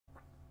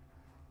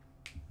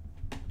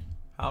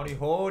Howdy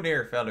ho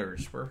there,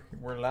 fellers.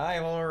 We're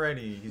live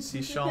already. You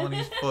see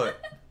Shawnee's foot.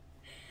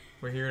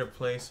 We're here to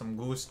play some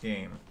Goose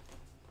game.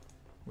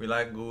 We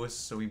like Goose,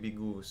 so we be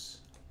Goose.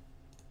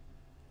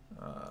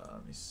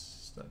 Let me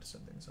start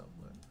some things up.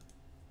 But...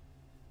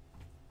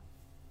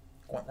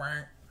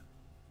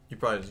 You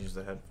probably just use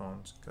the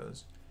headphones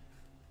because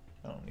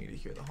I don't need to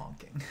hear the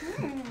honking.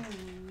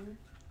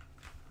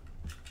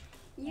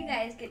 You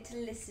guys get to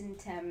listen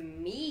to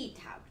me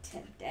talk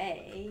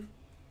today.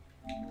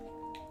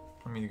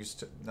 I mean, you can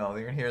no,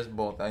 they're gonna hear us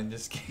both. I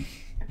just can't.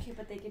 Okay,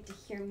 but they get to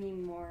hear me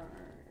more.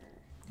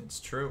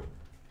 It's true.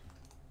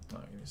 Oh,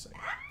 give me a second.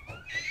 What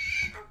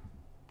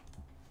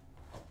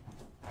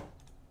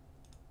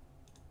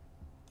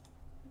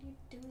are you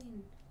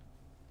doing?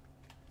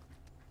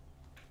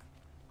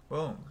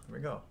 Boom. Here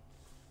we go.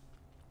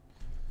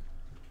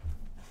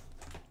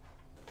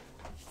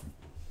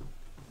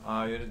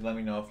 You just let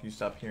me know if you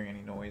stop hearing any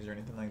noise or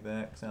anything like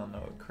that, because I don't know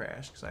it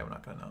crashed, because I'm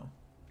not gonna know.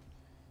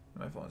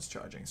 My phone's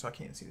charging, so I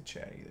can't see the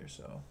chat either,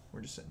 so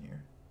we're just sitting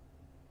here.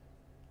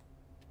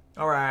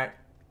 Alright.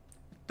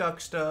 Duck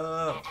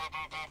stuff.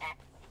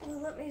 Well,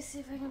 let me see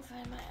if I can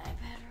find my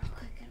iPad real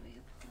quick and we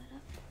can pull it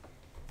up.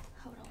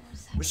 Hold on one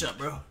second. What's up,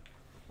 bro?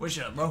 What's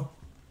up, bro?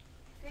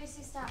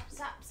 Gracie, stop.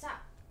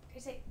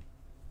 Gracie.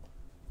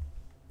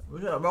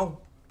 What's up, bro?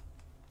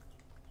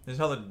 This is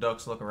how the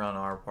ducks look around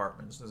our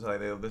apartments. This is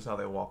how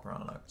they walk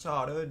around. Like, what's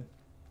up, dude?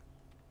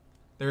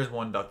 There is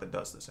one duck that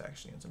does this,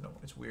 actually. It's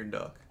a weird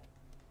duck.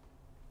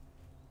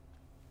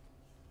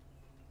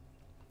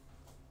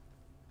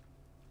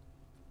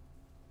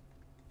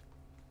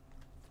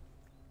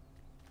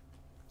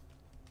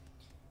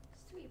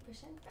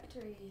 It's 3%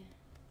 battery.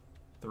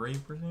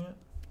 3%?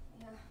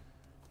 Yeah.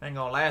 Ain't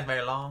gonna last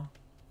very long.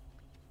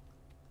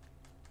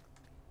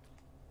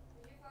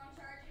 Is your phone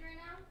charging right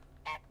now?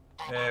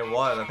 Yeah, it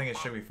was. I think it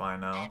should be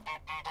fine now.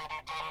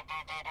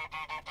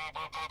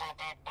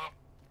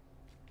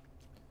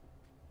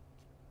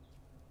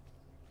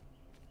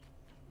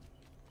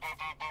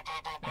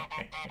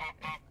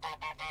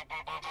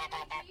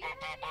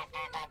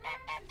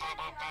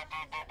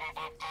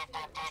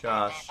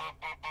 Josh.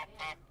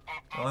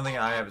 The only thing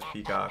I have is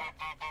Peacock.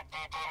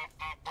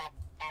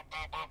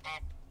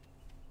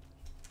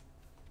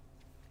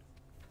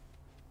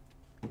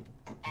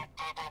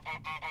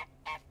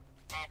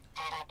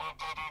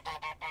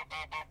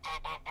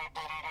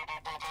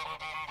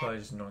 Probably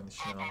just annoying the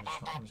shit.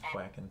 I'm just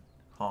whacking,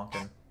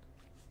 honking.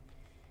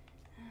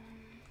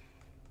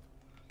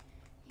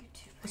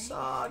 YouTube.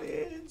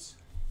 Facades.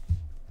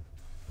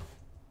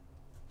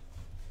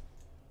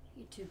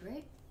 YouTube,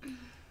 right?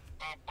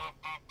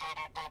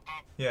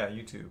 Yeah,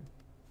 YouTube.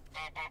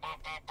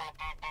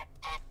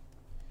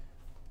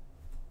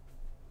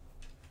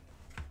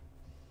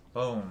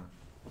 Boom.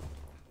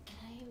 Can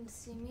I even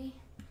see me?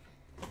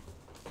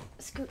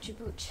 Scoochie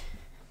booch.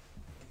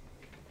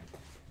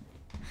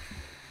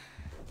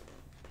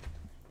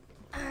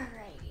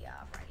 Alrighty.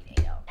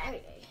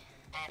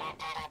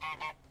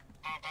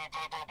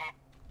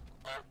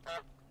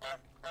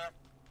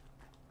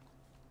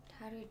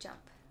 How do we jump?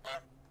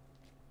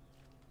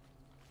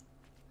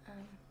 Oh,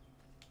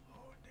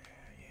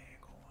 yeah,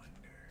 go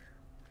under.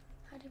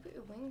 How do you put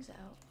your wings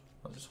out?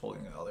 I was just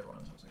holding the other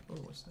ones. I was like,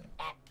 oh, what's that?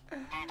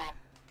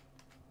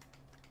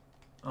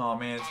 Oh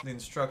man, the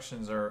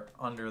instructions are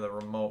under the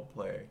remote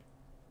play.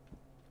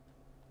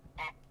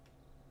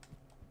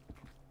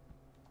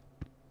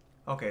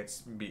 Okay,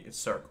 it's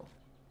circle.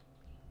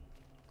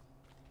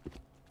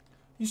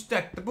 You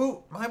stacked the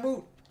boot, my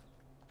boot.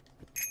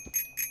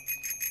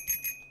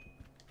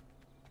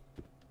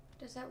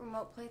 Does that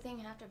remote play thing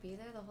have to be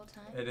there the whole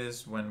time? It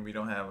is when we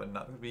don't have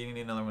enough. We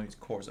need another one of these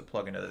cords that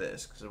plug into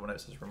this, because when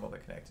it says remotely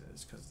connected,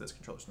 it's because this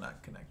controller's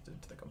not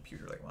connected to the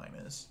computer like mine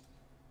is.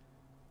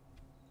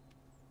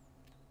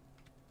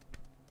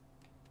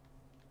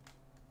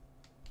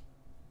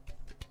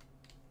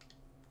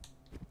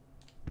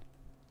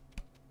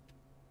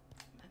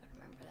 I'm not gonna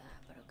remember that,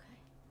 but okay.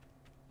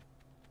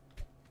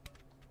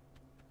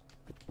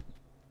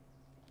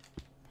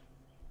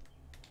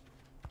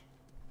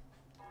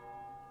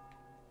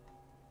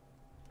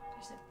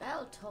 There's a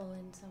bell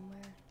tolling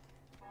somewhere.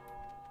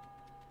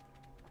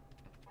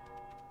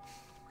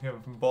 We have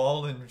a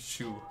ball and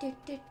shoe. Okay.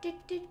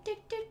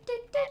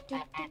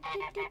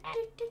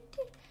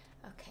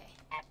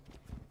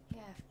 You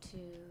have to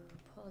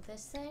pull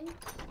this thing.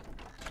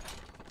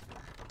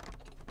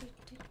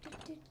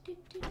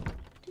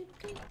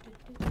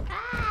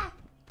 Ah!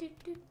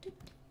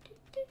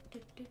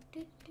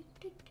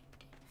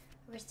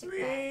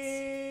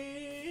 Aristocrats.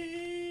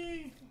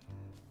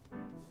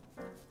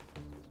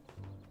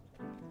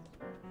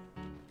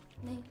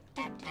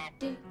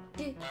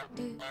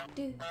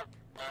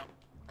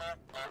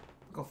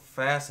 Look how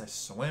fast I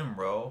swim,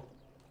 bro.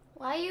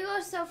 Why you go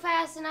so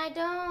fast and I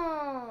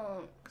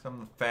don't? Because I'm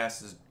the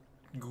fastest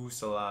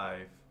goose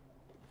alive.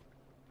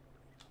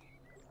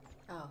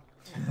 Oh.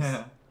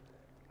 Alright.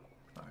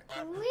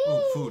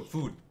 Whee!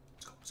 Food.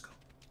 Let's go.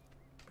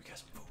 We got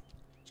some food.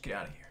 Let's get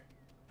out of here.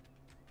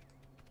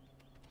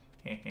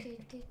 How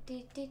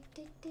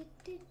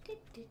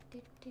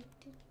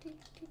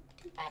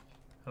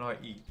do I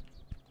eat?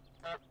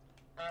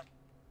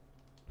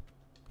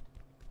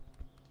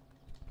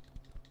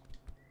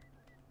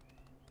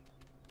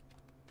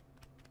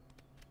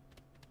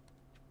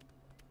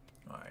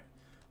 Alright.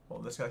 Well,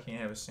 this guy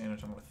can't have a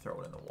sandwich. I'm going to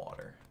throw it in the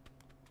water.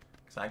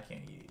 Because I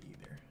can't eat it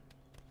either.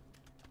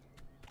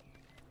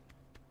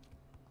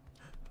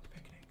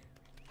 Picnic.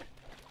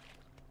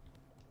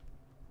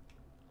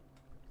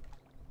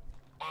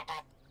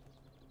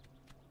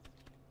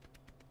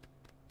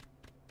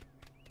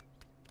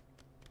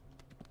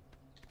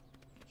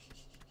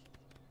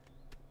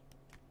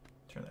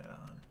 Turn that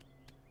on.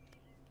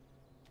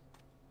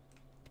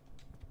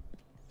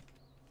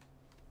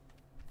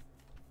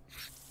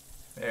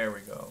 There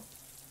we go.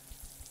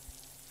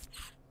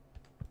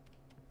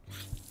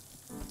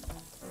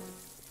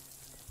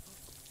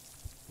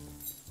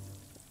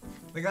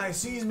 The guy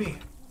sees me.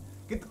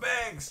 Get the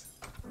bags.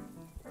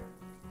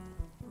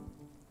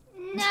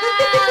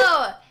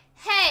 No!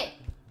 Hey!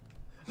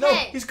 No,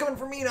 Hey! he's coming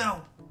for me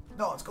now.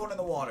 No, it's going in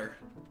the water.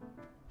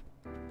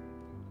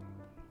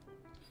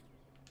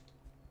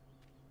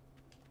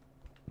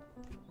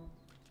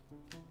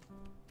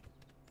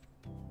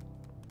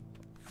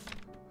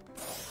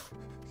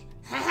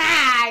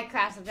 I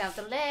crossed it off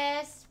the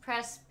list.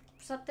 Press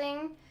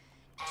something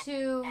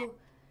to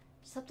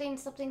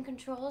something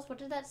controls. What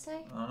did that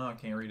say? Oh no, I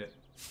can't read it.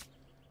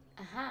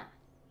 Uh-huh.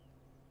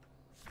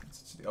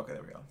 Okay,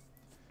 there we go.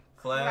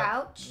 Clap,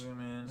 Crouch.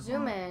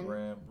 zoom in.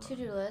 Grab, run.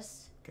 To-do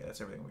list. Okay,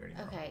 that's everything we already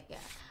know. Okay,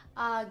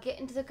 yeah. Get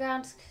into the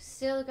ground.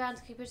 Steal the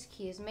groundskeeper's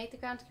keys. Make the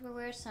groundskeeper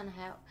wear a sun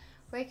hat.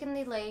 Wake in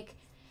the lake.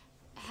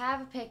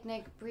 Have a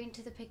picnic. Bring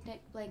to the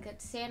picnic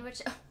blanket.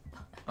 Sandwich.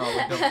 Oh, we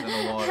dumped it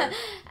in the water.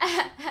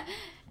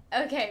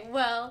 Okay,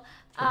 well.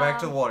 Go back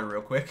to the water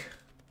real quick.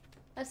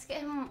 Let's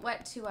get him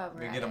wet too while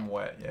we're We at get him it.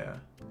 wet, yeah.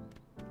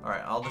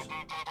 Alright, I'll just...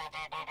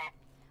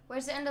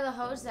 Where's the end of the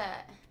hose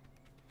at?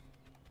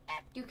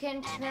 You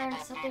can turn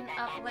something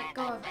up, let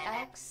go of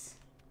X.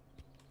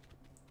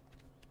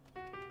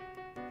 Fuck,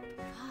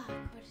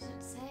 what does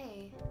it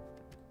say?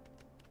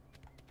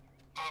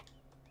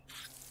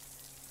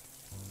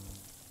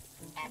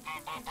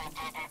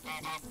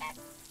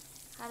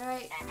 How do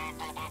I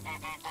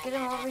get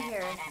him over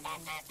here?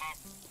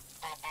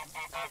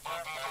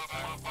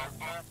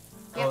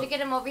 You have to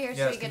get him over here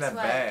so let's he get gets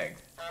that wet. bag.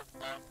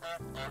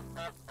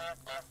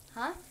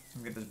 Huh? Let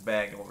me get this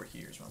bag over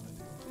here is what I'm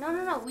gonna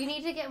do. No. We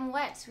need to get him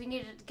wet. We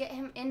need to get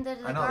him into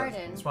the I know,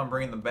 garden. that's why I'm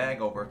bringing the bag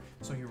over.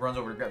 So he runs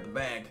over to grab the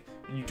bag,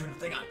 and you turn the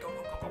thing on. Go,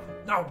 go, go, go.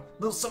 No!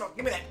 Little son of...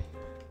 Give me that!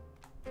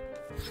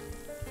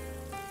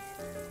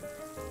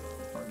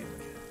 Oh, give me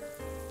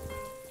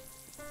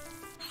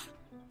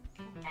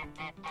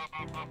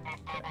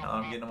that. Now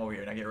I'm getting him over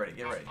here. Now get ready,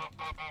 get ready.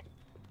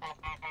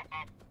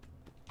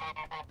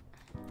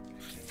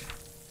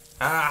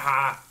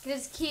 Ah! Get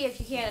his key if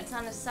you can. It's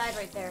on his side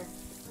right there.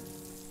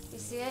 You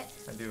see it?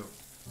 I do.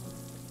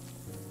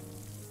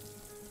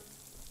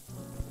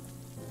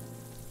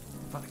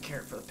 Found a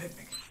carrot for the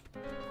picnic.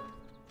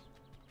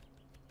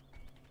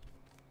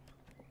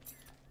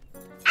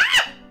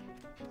 Ah!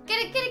 Get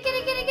it!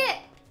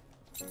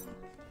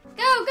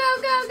 Go,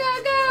 go, go,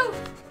 go, go!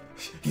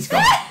 He's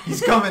coming!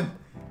 He's coming!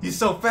 He's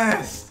so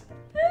fast!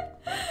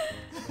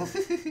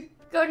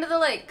 Go into the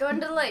lake. Go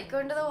into the lake. Go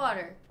into the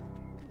water.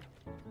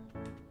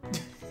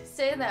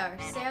 Stay there.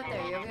 Stay out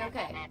there. You'll be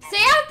okay.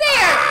 Stay out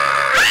there!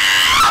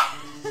 Ah!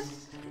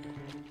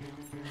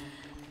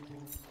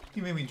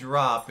 He made me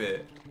drop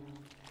it.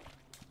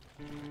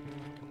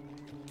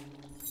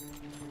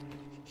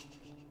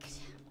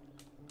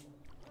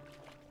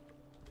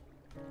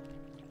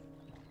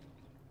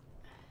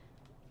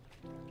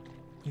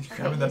 He's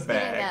grabbing the he's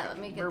getting bag. that. Let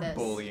me get We're this.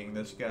 bullying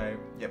this guy.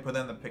 Yeah, put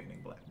that in the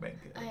picnic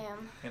blanket. I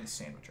am. And the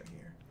sandwich right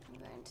here. I'm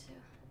going to.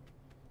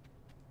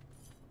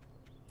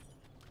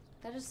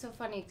 That is so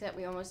funny that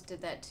we almost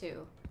did that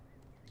too.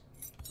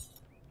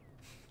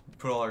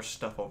 Put all our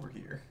stuff over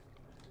here.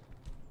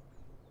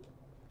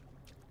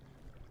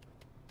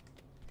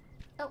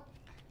 Oh.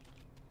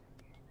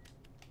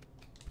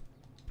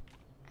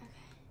 Okay.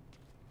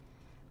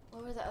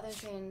 What were the other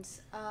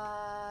things?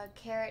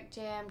 Carrot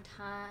jam,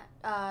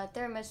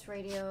 thermos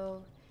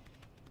radio.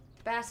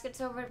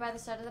 Basket's over by the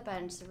side of the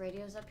bench. The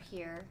radio's up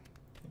here.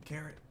 A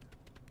carrot.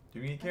 Do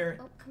you need a carrot?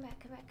 Oh, come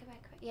back.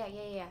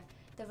 Yeah.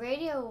 The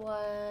radio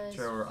was...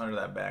 Sure, we're under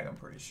that bag, I'm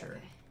pretty sure. Okay.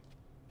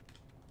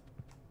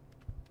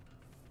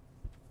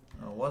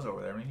 Oh, it was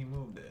over there. I mean, he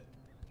moved it.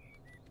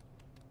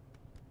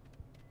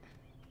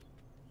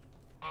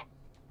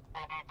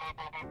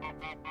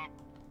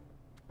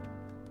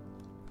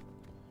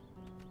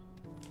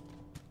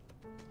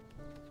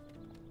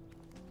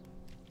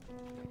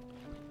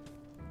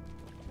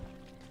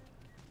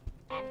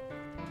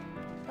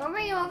 Don't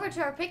bring him over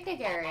to our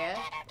picnic area.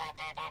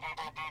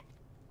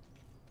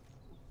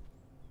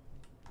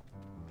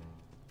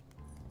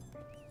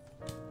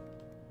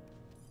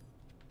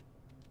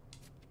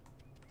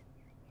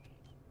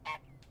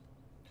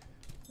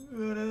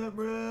 What up,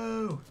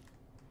 bro?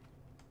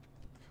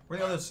 Where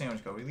the did the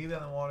sandwich go? We leave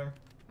that in the water?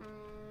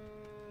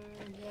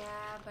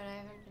 Yeah, but I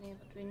haven't been able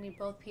to. We need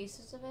both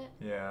pieces of it?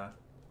 Yeah.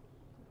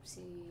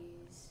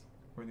 Oopsies.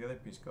 Where'd the other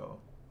piece go?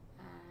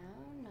 I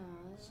don't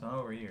know. It's not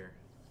over here.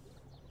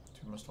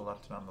 We must have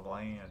left it on the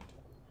land.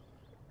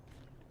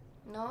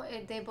 No,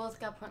 they both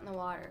got put in the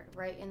water,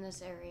 right in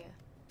this area.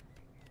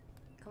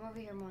 Come over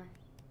here more.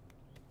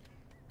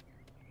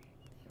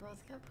 They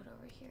both got put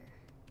over here.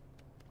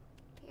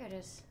 Here it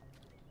is.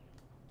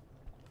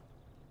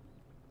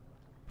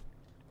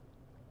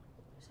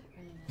 Is that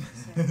really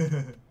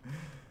necessary?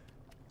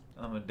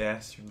 I'm a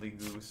dastardly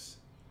goose.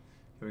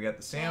 Here we got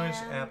the sandwich,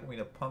 Jam, apple, we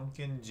need a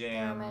pumpkin,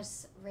 jam.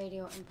 Thermos,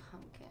 radio, and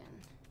pumpkin.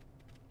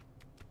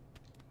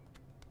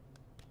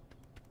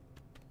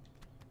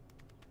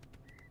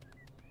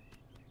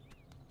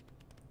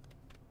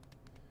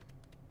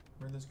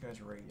 Where'd this guy's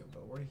radio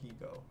go? Where did he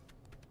go?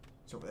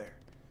 It's over there.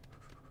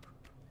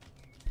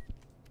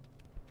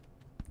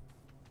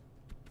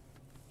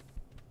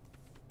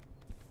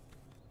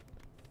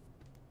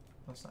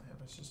 That's not him,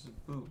 it's just his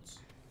boots.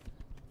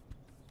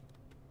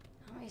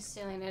 How am I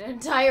stealing an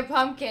entire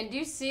pumpkin? Do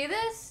you see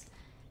this?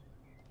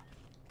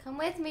 Come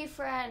with me,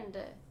 friend.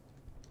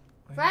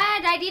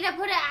 Friend, I need to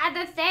put it at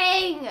the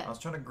thing. I was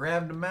trying to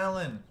grab the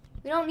melon.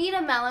 We don't need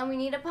a melon, we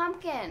need a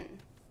pumpkin.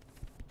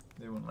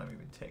 They wouldn't let me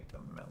even take the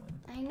melon.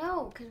 I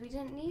know, because we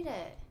didn't need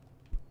it.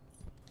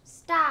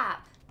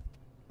 Stop.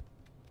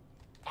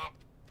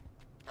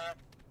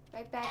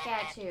 Right back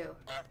at you.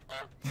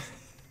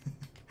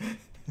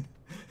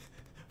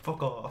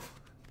 Fuck off.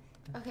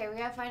 Okay, we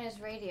gotta find his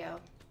radio.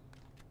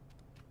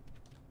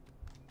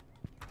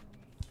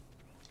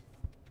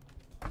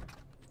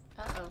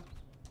 Uh-oh.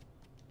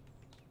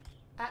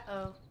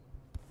 Uh-oh.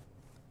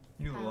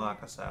 You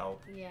lock us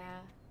out. Yeah.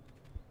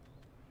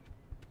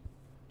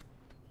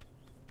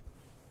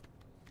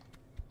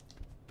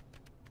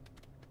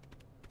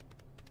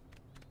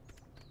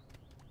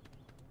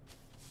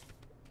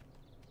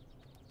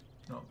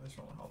 No, this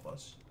won't help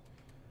us.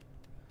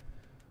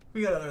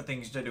 We got other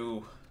things to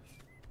do.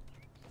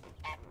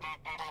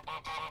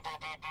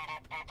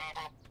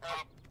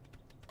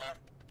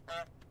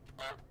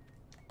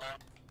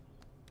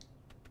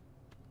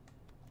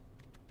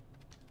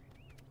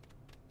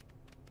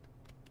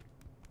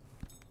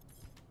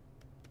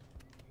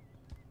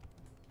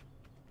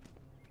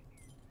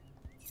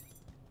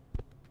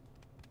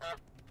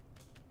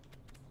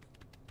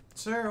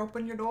 Sir,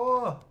 open your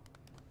door.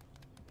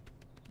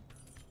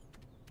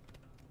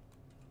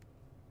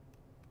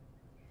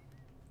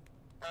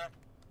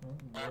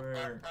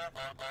 Where?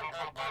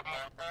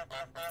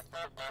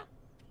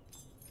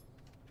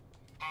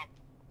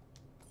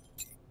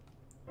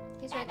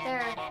 He's right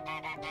there.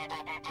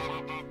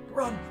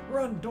 Run!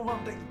 Run! Don't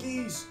want the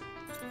keys!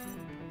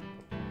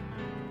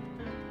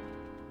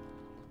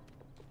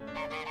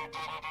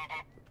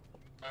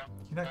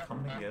 He not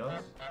coming to get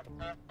us?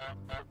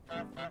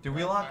 Did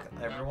we lock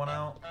everyone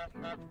out?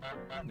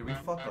 Did we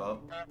fuck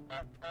up?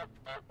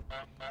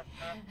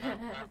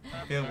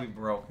 I feel we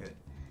broke it.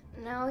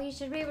 No, he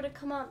should be able to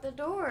come out the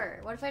door.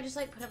 What if I just,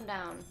 like, put him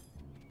down?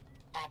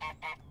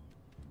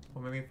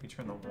 Well, maybe if we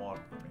turn the water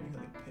on, maybe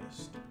he'll get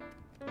pissed.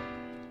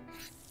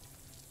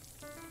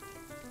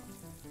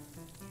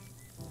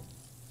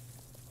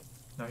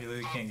 No, he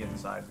literally can't get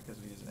inside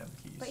because he doesn't have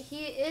the keys. But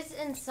he is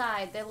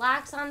inside. The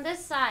lock's on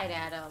this side,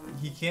 Adam.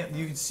 He can't,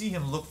 you can see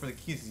him look for the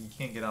keys because he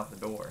can't get out the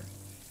door.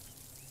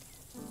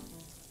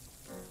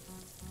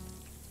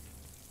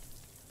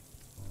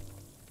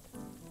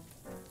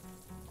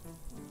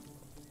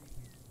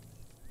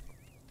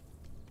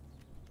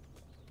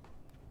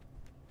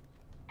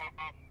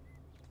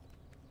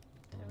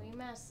 Did we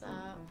mess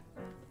up?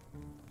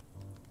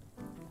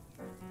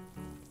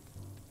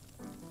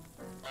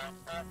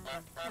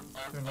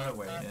 Is there another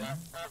way in?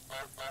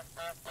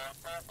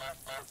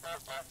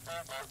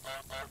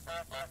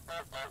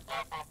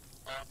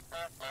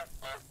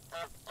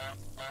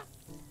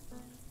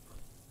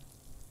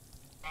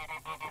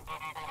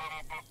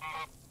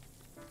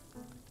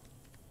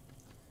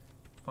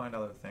 Find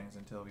other things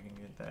until we can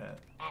get that.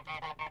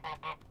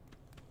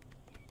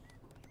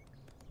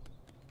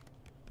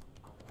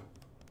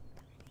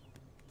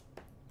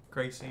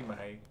 Gracie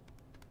May.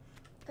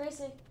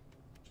 Gracie.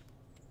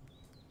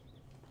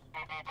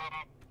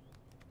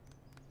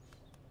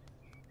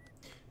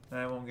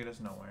 That won't get us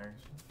nowhere.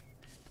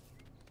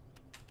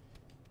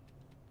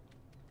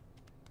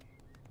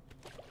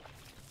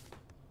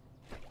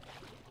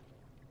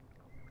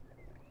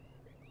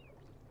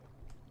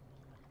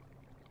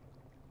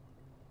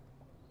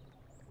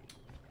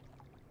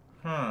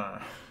 Huh.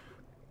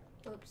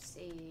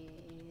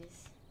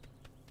 Oopsies.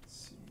 Let's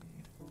see.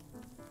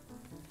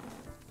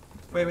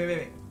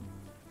 Wait.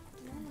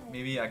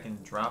 Maybe I can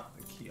drop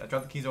the key. I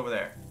dropped the keys over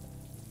there.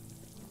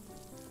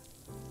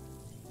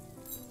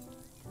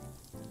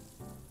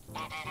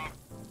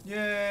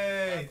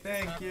 Yay!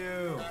 Thank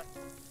you! Oh,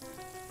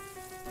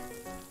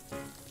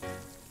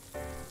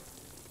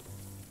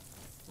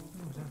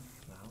 is that a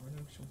flower? That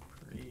looks so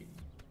pretty.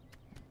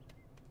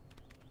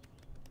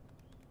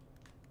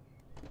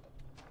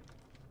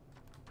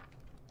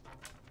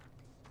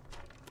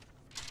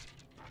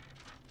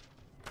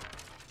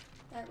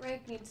 That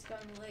rake needs to go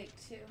in the lake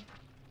too.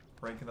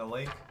 Rake in the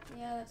lake?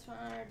 Yeah, that's one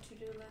on our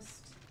to-do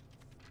list.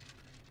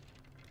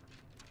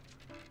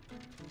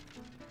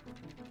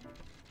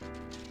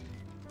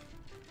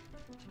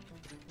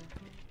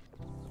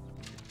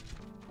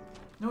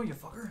 No, you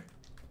fucker.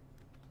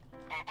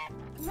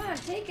 Come on,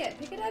 take it.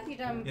 Pick it up, you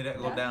dumb. Yeah,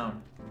 go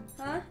down.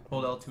 Huh?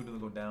 Hold L2 to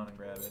go down and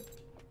grab it.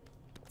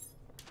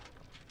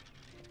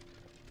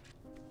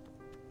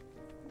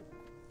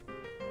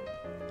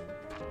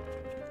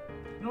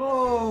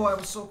 No, I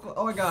was so close.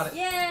 Oh, I got it.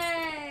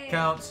 Yay!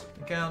 Counts.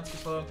 It counts. You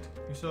sucked.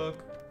 You suck.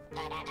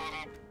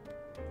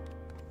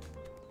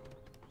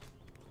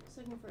 Just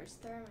looking for his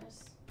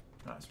thermos.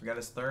 Alright, so we got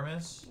his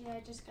thermos. Yeah,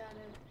 I just got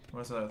it.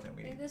 What's the other thing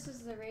we I think need? this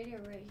is the radio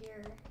right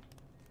here.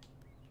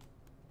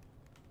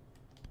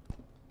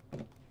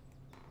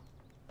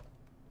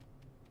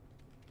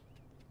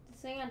 The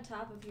thing on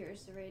top of here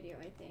is the radio,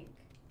 I think.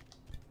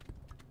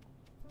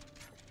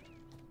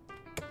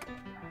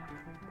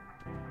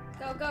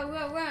 Go, go,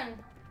 go, run!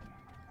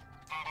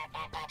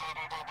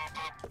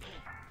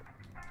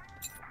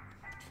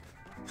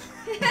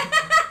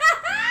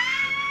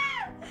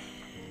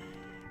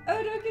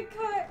 Oh, don't get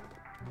caught!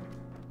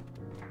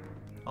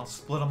 I'll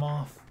split them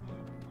off.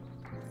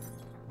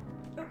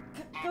 Oh,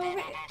 go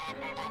away.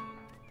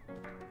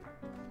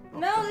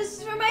 No, this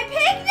is for my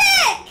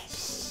picnic!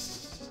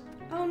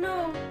 Oh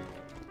no.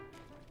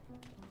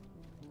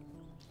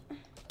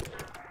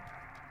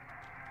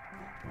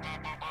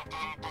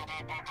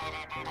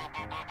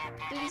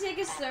 Did he take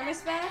his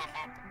thermos back?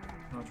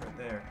 No, it's right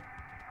there.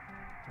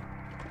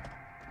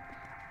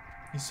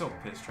 He's so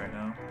pissed right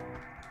now.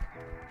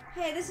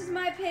 Hey, this is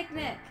my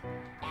picnic.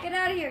 Get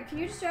out of here. Can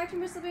you distract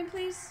him with something,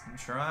 please? I'm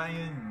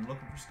trying. I'm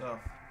looking for stuff.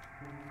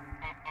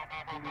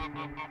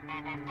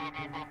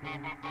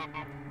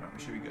 Alright,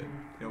 we should be good.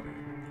 Get over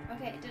here.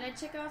 Okay, did I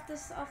check off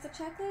this off the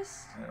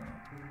checklist? I don't know.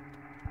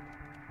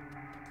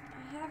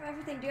 I have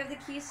everything. Do you have the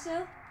keys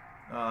still?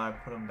 I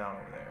put him down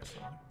over there, so.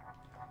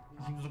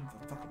 He was looking for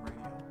the fucking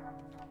radio.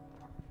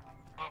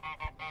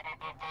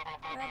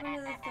 What happened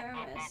to the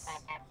thermos?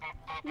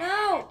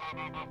 No!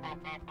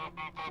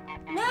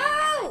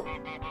 No!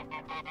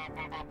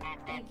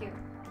 Thank you.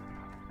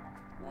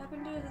 What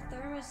happened to the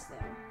thermos,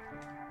 though?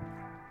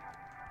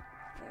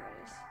 There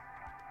it is.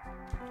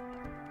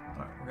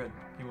 Alright, we're good.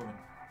 Keep moving.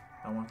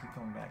 I want to keep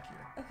coming back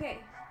here. Okay.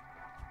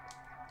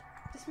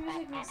 This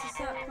music needs to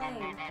stop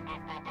playing.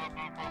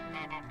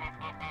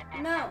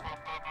 No!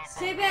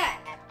 Stay back!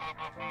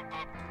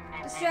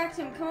 Distract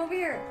him. Come over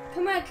here.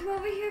 Come on, come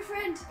over here,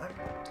 friend.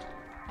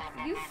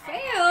 You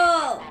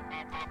fail!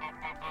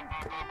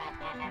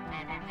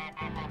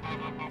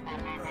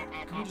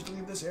 Can we just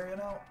leave this area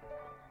now?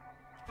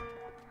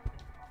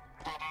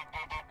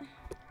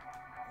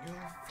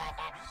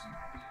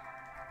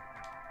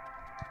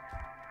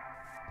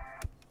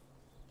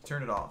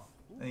 Turn it off.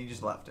 And he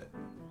just left it.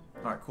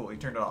 Alright, cool. He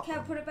turned it off. Okay,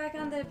 put it back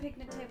on the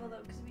picnic table,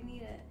 though, because we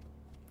need it.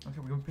 Okay,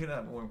 we can pick it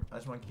up. I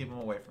just want to keep him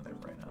away from there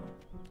right now.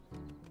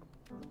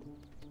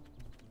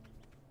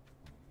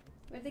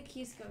 Where'd the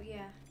keys go?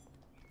 Yeah.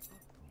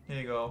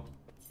 Here you go.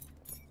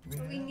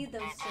 But we need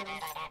those still.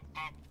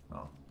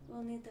 Oh,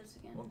 We'll need those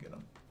again. we'll get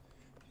them.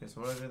 Okay,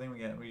 so what is everything we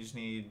get? We just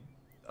need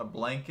a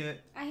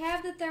blanket. I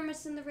have the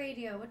thermos and the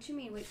radio. What you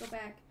mean? Wait, go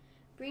back.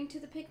 Bring to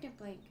the picnic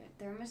blanket,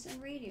 thermos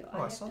and radio. Oh,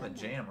 I have saw the done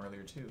that. jam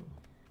earlier too.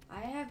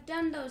 I have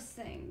done those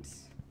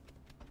things.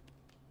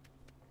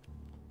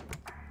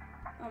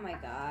 Oh my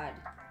god.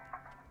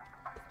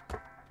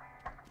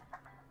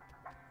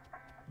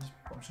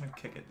 I'm just gonna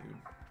kick it, dude.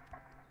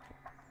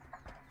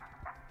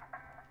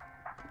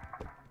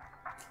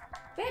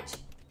 Bitch!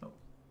 Oh,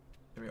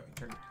 there we go.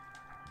 Turn it.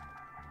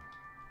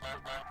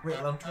 Wait,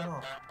 let him turn it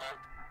off.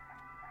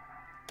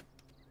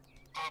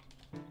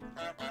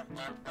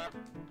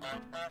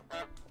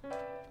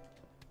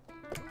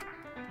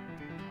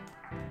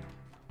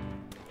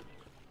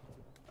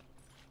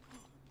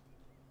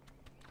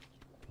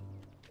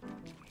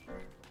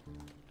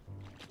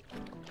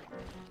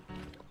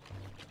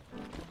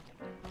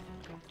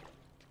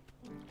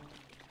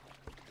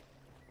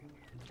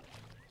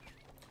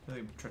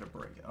 Really try to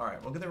break it.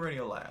 Alright, we'll get the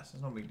radio last.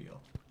 It's no big deal.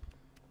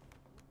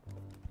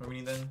 What do we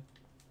need then?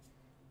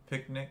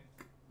 Picnic,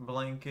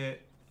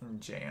 blanket, and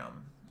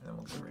jam. And then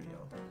we'll get the radio.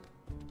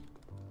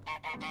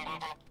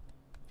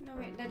 No,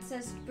 wait, that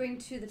says bring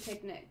to the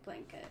picnic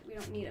blanket. We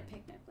don't need a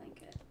picnic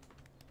blanket.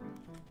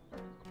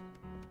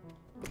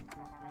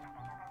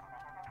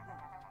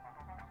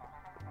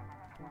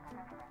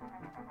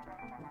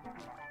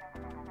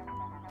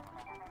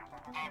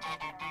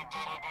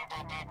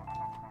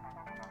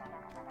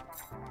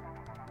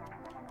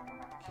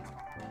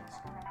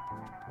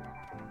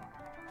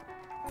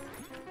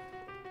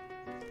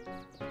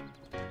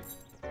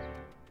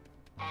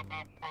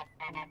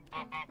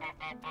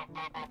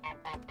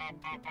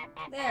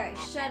 There, I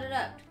shut it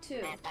up,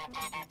 too.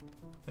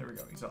 There we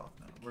go, he's off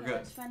now. We're Okay, good.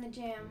 Let's find the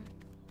jam.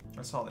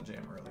 I saw the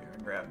jam earlier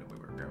and grabbed it. We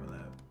were grabbing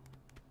that.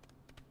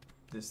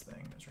 This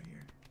thing is right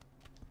here.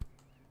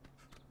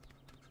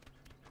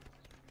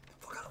 The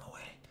fuck out of the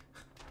way.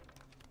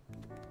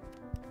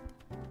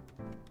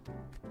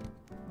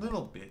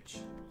 Little bitch.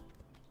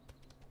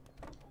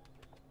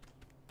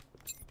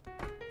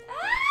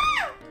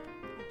 Ah!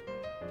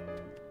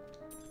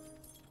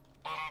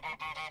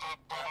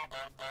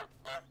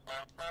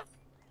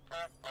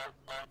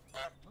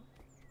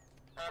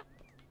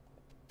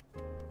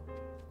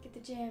 Get the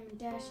jam and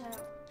dash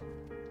out.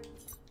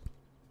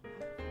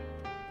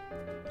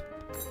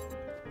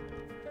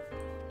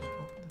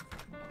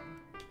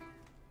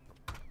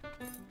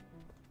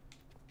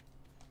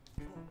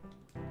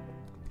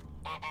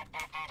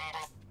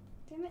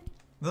 Damn it.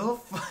 Little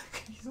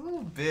fuck. He's a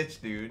little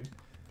bitch, dude.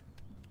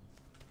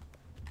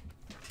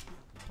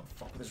 Oh,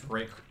 fuck this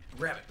rake.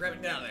 Grab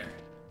it down there.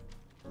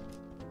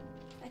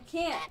 I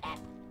can't.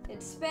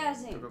 It's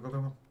spazzing.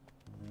 Go.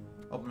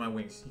 Open my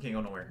wings. You can't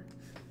go nowhere.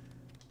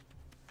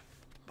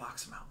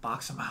 Box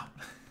him out.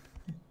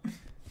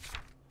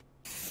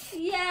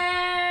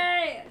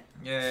 Yay!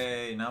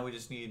 Yay, now we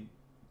just need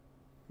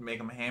to make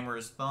him hammer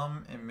his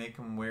thumb and make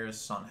him wear his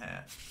sun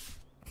hat.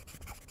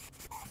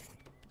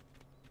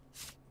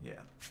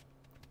 Yeah.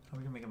 How are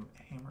we gonna make him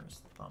hammer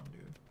his thumb,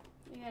 dude?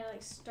 You gotta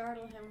like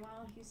startle him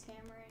while he's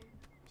hammering.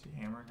 Is he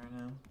hammering right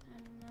now? I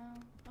don't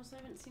know. Also, I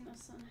haven't seen a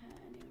sun hat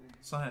anywhere.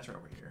 Sun hat's right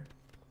over here.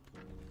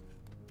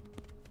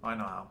 Oh, I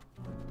know how.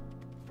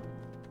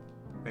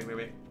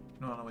 Wait.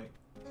 No, wait.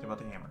 He's about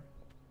to hammer.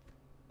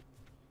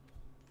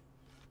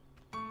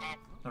 No,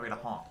 we're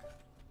gonna honk.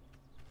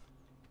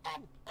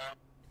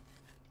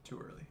 Too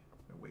early.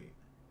 Wait.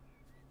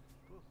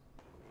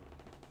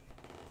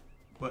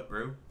 What,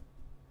 bro?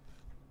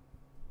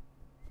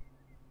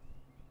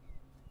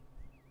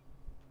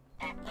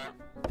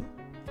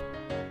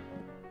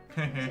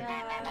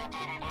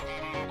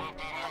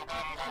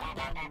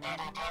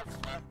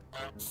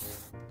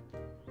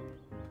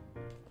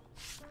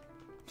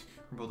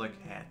 We're both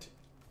like hat.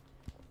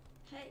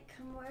 Hey,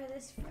 come wear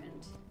this,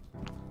 friend.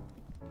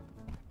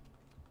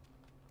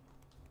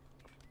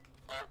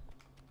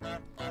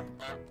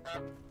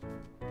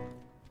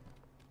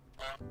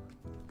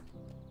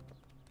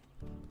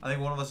 I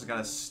think one of us is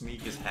gonna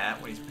sneak his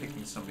hat when he's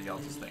picking somebody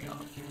else's thing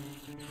up.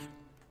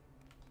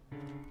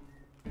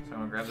 So I'm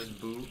gonna grab this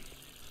boot.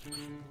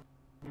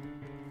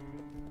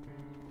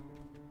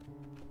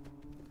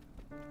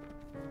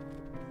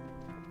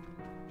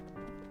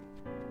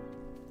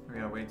 We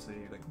gotta wait till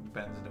he like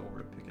bends it over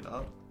to pick it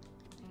up.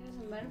 He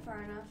hasn't been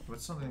far enough.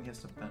 What's something he has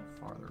to bend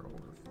farther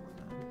over for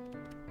then?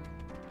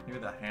 Maybe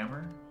the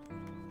hammer?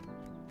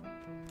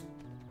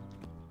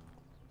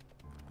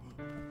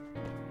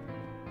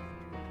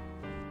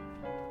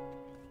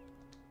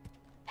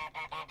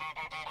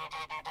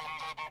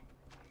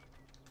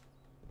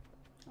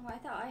 Oh, I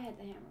thought I had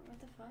the hammer. What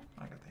the fuck?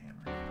 I got the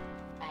hammer.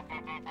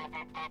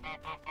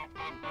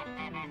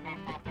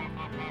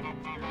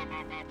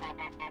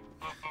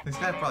 This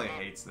guy probably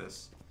hates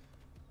this.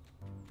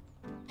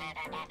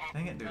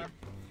 Dang it, dude.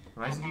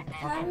 Why is he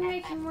How do we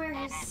make him wear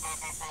his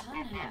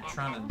sun hat?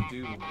 trying to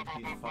do?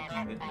 He's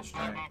fucking getting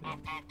distracted.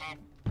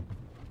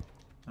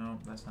 No,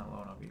 that's not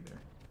low enough either.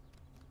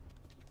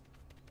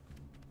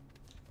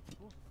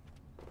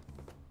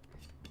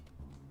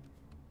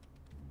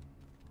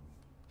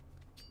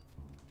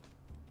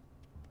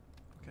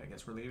 Okay, I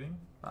guess we're leaving.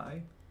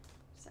 Bye.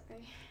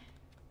 Sorry.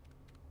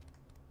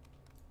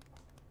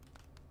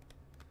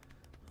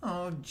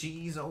 Oh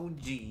jeez, oh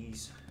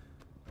jeez.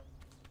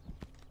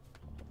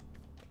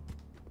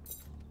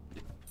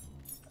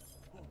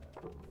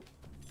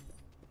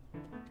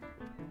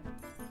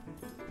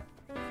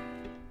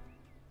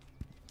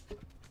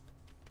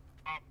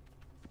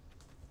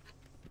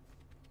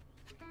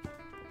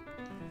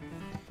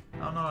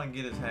 I don't know how to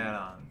get his hat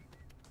on.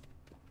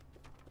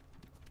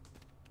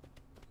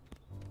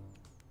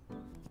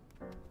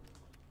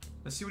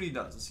 Let's see what he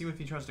does. Let's see if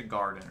he tries to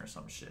garden or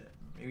some shit.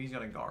 Maybe he's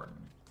got a garden.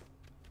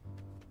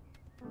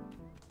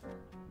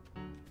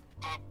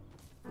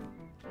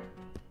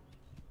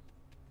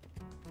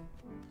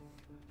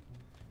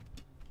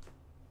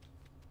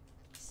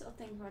 Still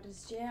thinking about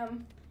his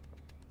jam.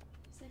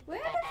 He's like, where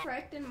the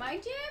frick did my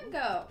jam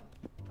go?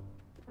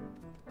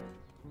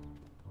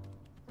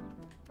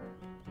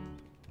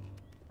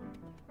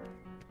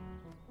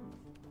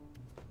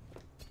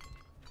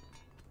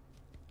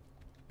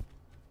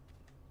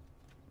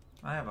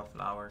 I have a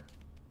flower.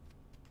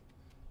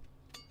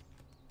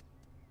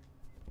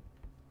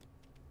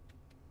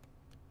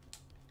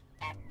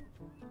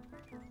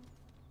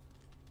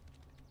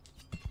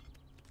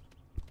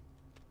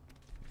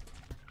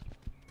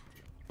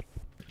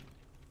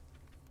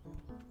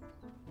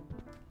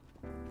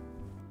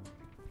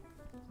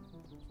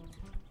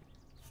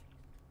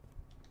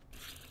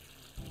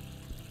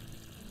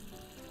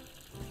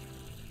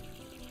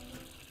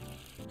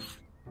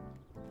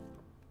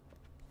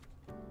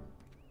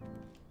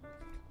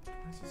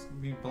 He's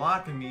be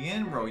blocking me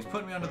in, bro. He's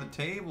putting me under the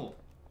table.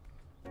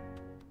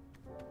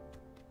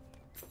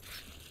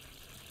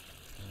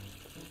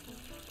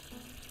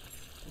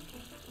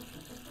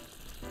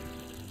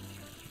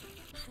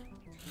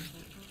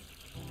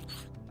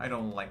 I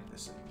don't like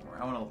this anymore.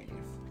 I want to leave.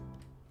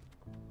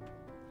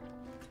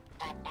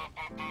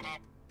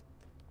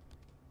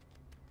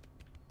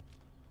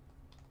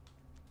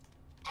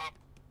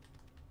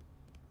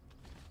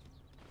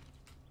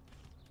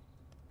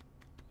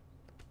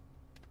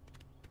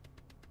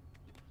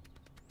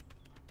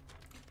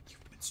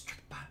 Get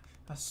struck by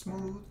a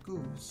smooth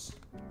goose.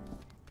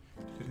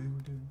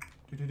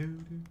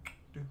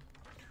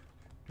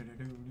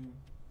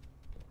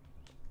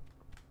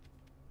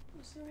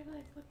 Was there a way to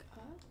like look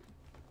up?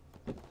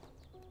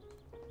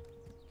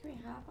 Can we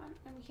hop on?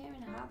 And we can't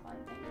even hop on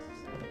things.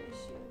 Is that the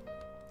issue?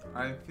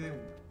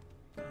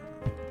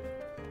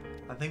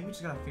 I think we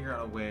just gotta figure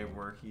out a way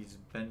where he's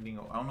bending.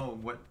 I don't know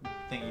what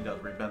thing he does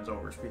where he bends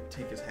over. So we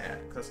take his hat.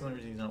 Cause that's the only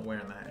reason he's not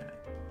wearing the hat.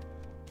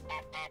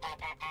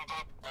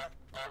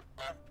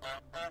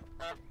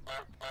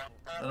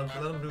 Let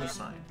him do his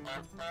sign.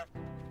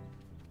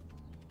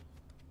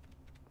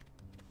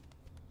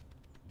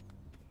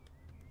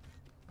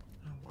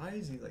 Why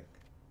is he like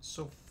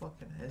so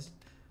fucking hesitant?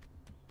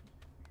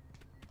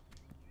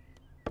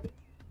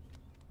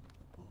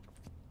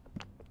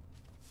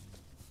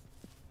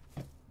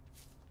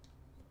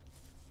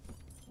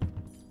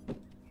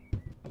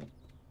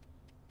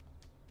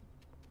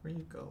 Where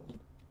you go?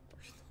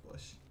 Where's the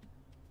bush?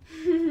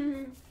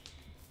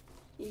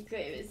 You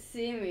couldn't even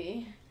see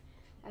me.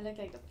 I look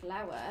like a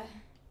flower.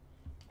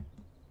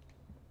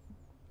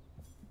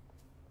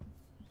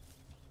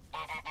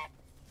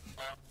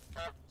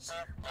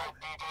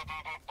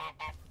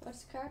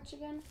 What's crouch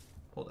again?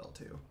 Hold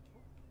L2.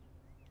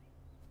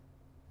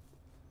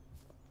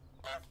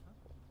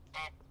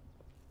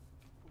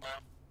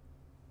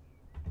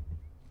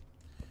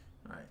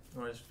 Alright,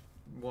 we'll just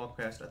walk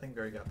past. I think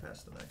we already got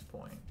past the next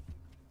point.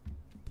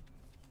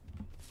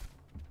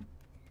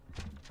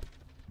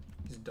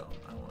 He's dumb.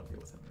 I don't want to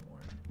deal with him anymore.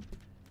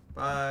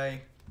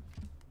 Bye.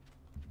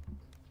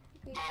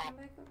 Okay, come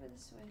back over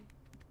this way.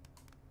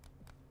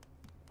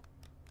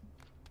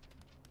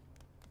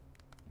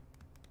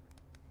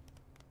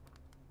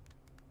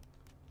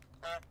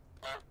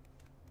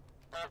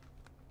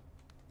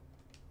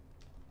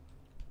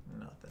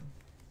 Nothing.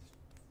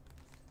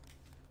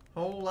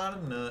 Whole lot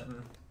of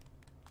nothing.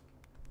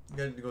 You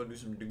gotta go do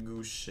some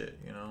goose shit,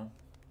 you know?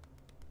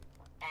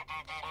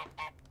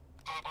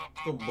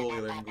 Let's go bully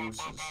their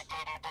gooses.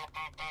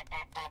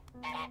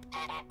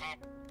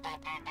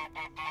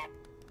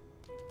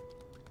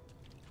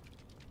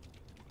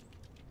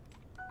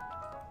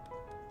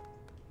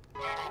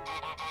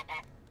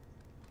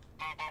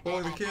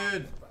 Bully the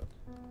kid!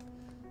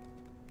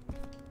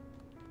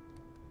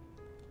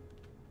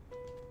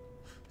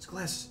 His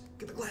glasses!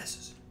 Get the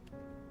glasses!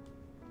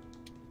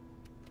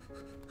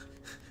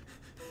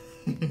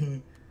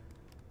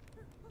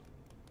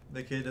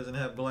 The kid doesn't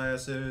have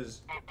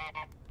glasses.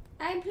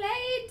 I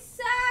played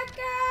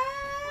soccer!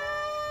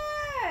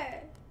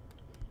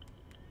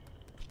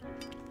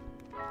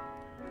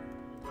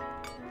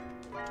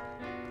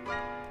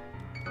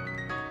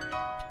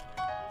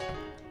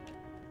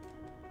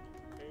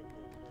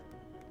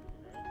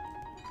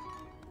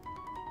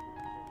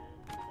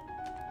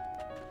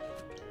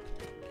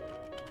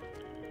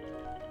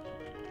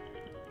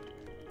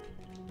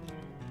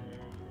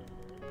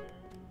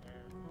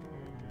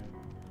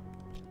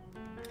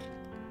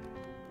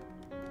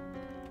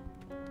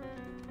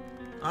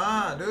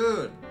 Ah,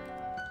 dude!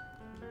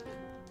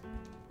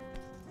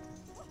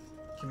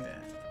 Give me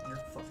that. You're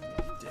fucking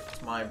dick.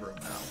 It's my broom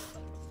now.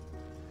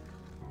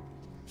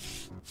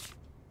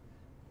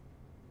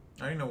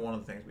 I already know one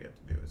of the things we have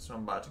to do. It's what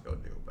I'm about to go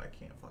do, but I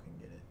can't fucking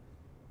get it.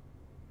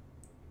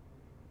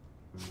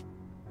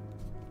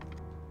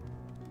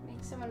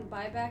 Make someone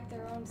buy back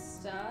their own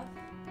stuff?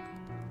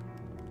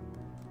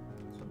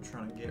 That's what I'm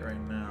trying to get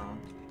right now.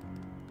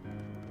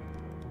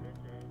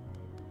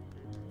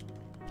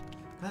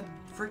 God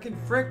freaking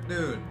frick,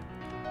 dude!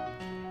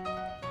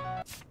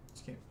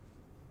 Just can't.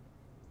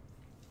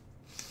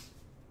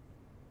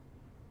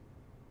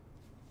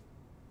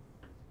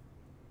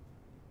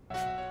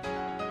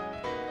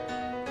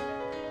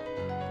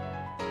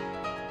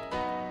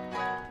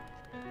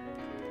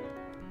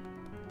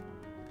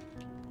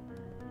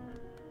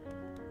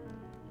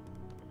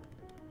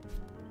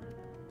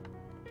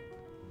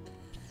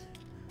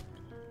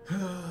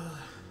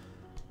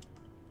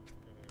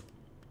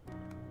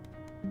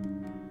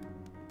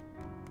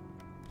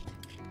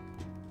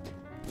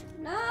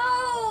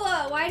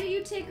 Why did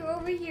you take her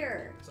over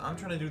here? So I'm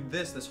trying to do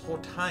this whole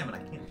time and I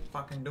can't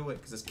fucking do it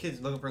because this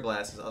kid's looking for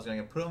glasses. I was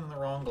gonna put on the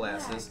wrong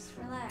glasses.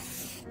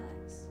 Relax.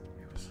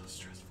 It was so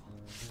stressful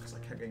because I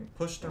kept getting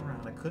pushed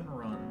around. I couldn't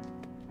run.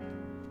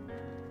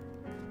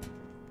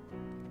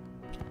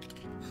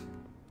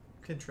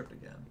 Kid tripped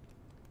again.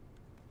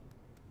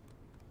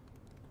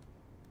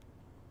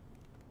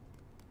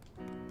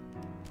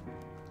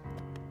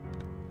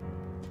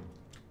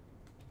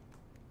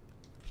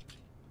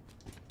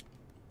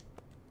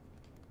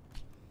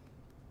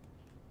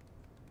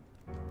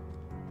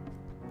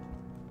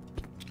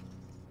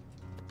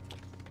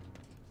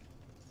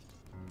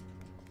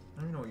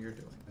 I don't even know what you're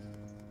doing.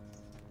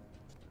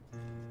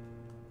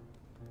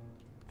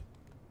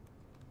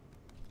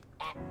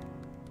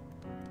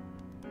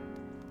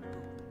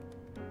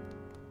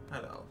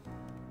 Hello.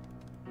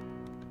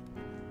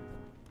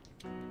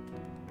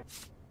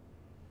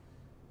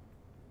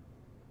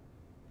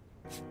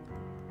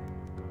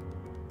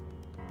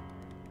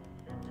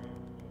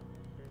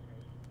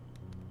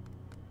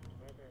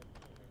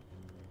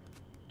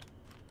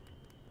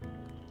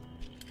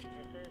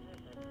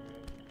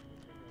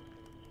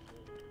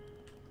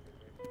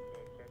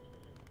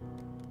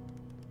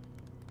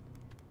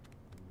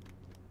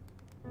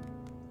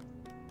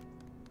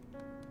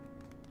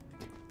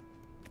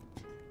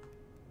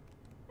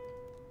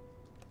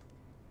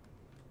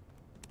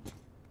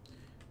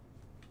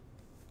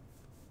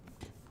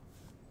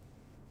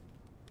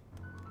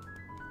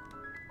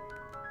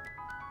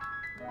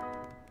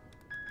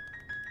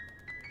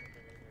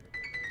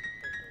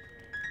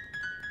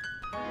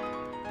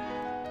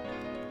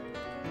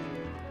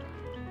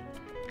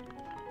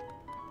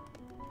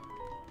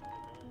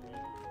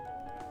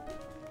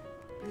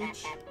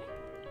 bitch.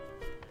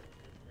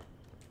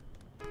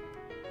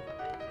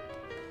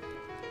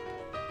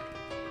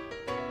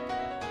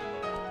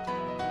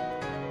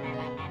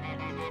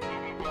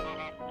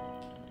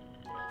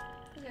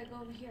 We gotta go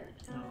over here.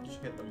 No,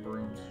 just get the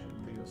brooms.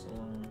 Shouldn't leave us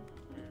alone.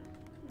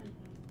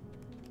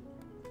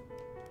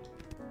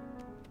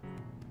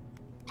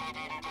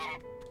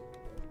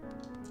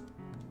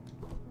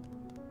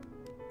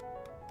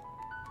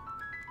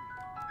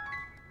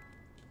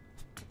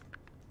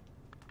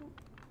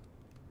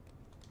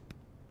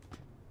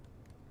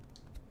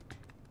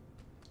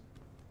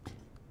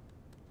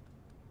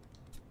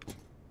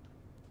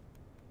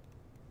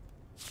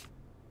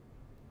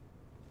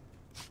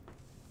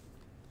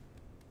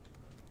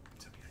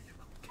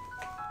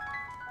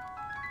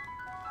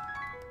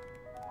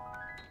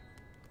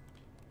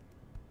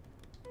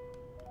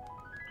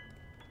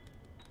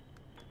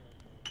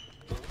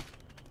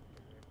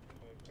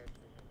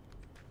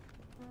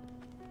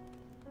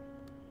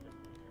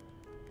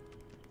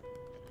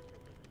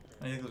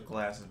 I need those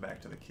glasses back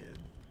to the kid.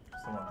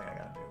 That's the one thing I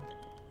gotta do.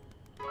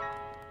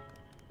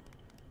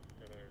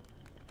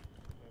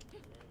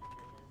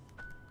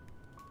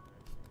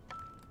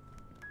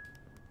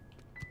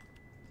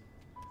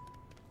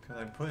 Cause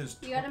I put his.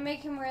 You gotta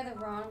make him wear the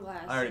wrong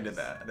glasses. I already did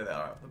that. I did that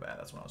right off the bat.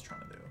 That's what I was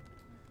trying to do.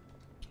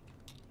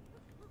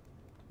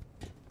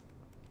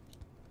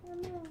 Oh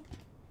no.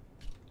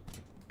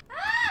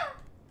 Ah!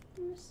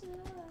 Mess it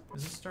up.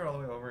 Does this start all the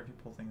way over if you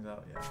pull things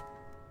out? Yeah.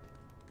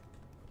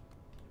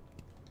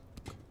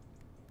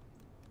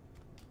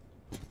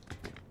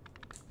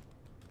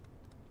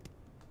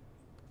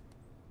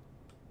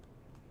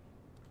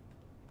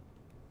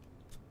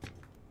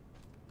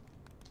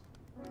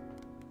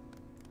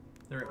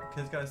 There we go.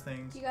 Kid's got his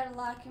things. You gotta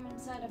lock him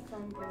inside a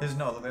phone booth. His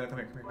no, come here, come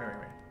here, come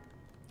here.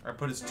 I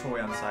put his toy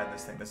on the side of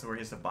this thing. This is where he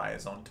has to buy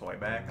his own toy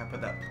back. I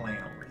put that plane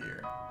over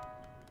here.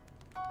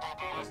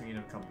 I just need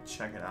him to come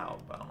check it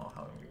out, but I don't know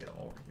how we get him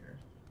over here.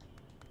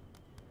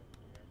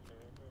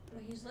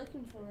 Well, he's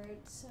looking for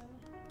it, so.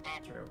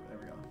 It's right over there.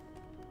 We go.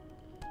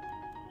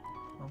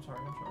 Oh, I'm sorry.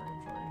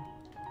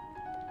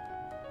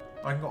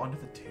 Oh, I can go under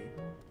the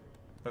table.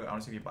 Okay, I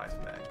want to see if he buys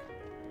it back.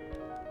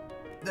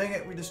 Dang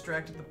it, we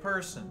distracted the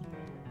person.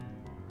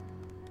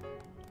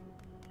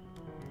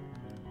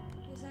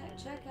 He's at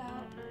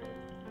checkout.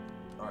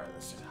 Alright,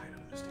 let's just hide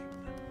under this table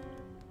then.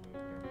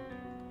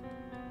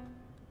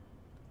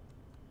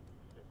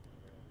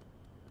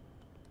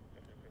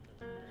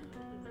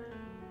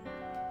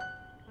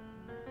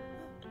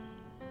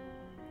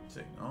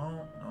 See,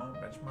 no,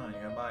 that's mine, you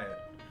gotta buy it.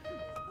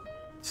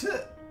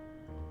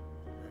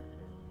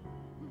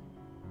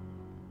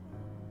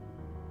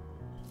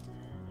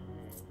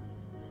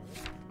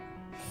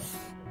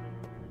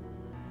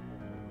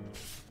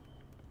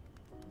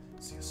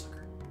 See a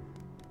sucker.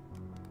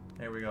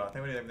 Here we go. I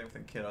think we did everything with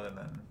the kid other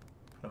than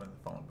put him in the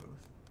phone booth.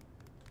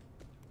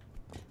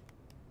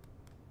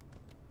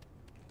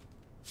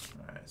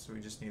 Alright, so we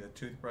just need a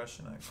toothbrush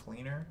and a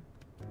cleaner.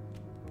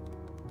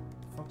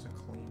 What the fuck's a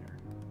cleaner?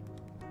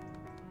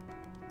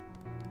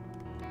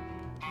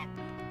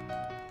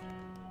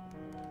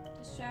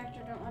 Distract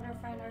her, don't let her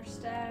find our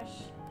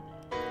stash.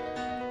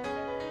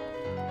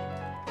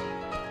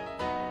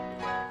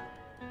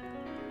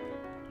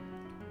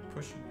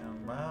 Pushing down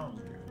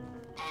bounds, dude.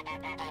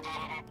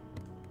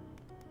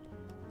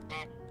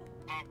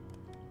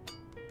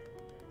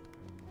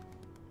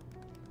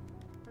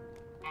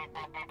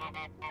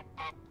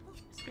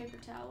 Is paper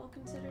towel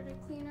considered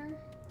a cleaner?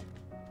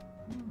 I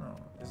don't know.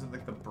 Is it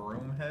like the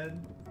broom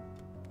head?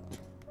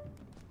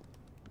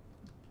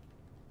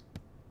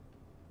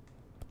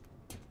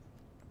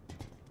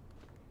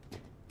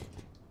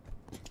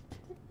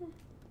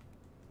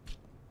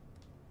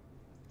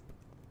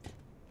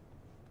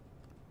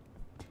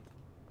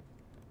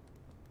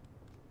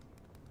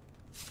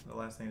 The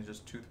last thing is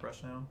just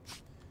toothbrush now.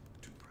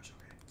 Toothbrush,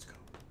 okay, let's go.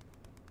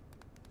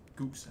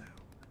 Goose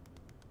out.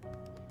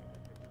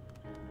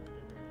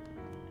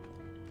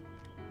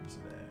 Where's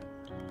it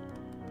at?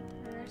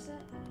 Where is it?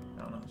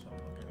 I don't know, so I'm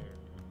looking.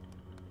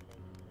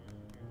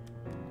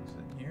 Is it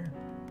in here?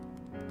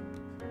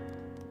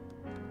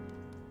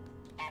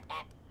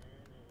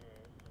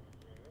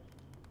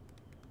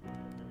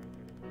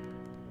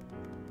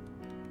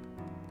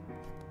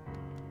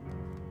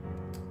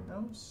 I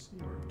don't see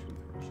where a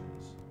toothbrush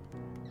is.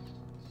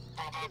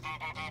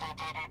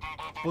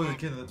 Boy, the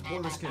kid, let's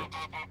boy this kid.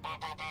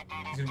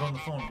 He's gonna go on the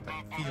phone. I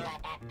can feel it.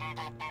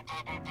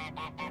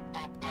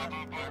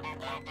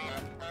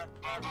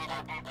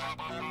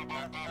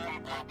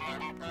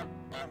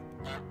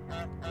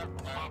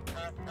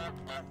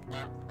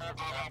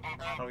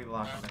 How do we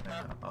lock him in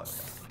there now? Oh,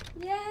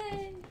 there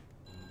Yay!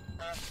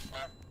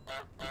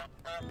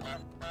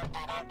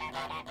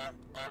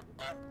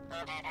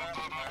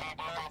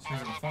 so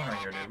he's on the phone right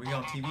here, dude. We got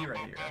on TV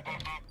right here, I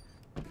think.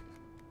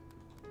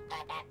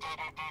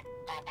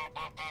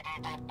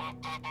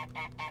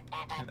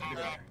 Get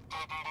there.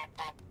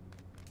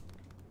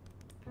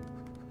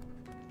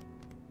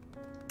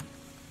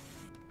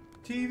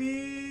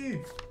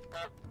 TV!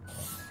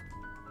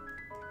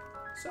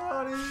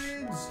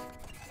 Sardines!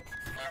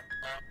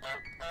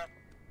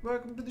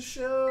 Welcome to the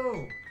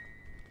show!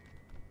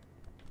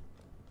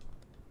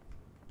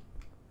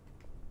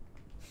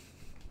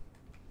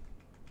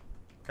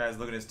 Guy's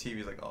looking at his TV,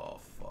 he's like, oh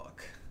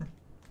fuck. Alright,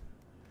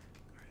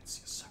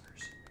 see you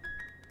suckers.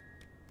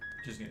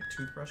 Just get a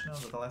toothbrush now?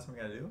 Is that the last thing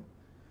we gotta do?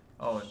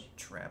 Oh, and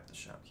trap the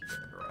shopkeeper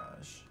in the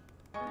garage.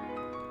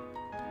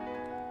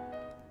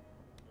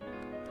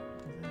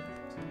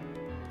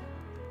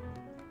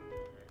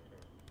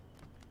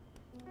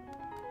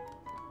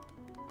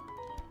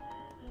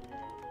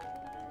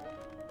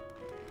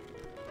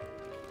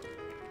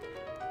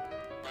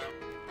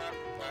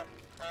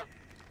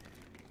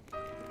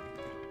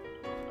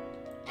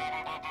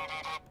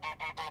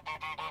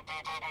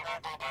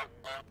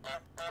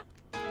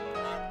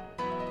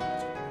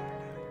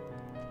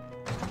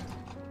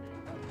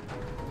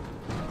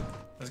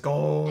 Let's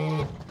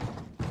go!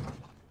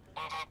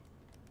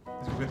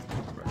 Let's go get the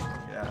toothbrush.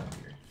 Get out of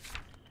here.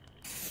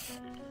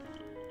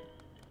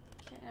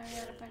 Okay, now we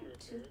gotta find a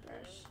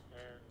toothbrush.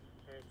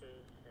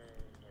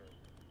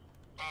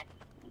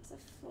 It's a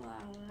flower.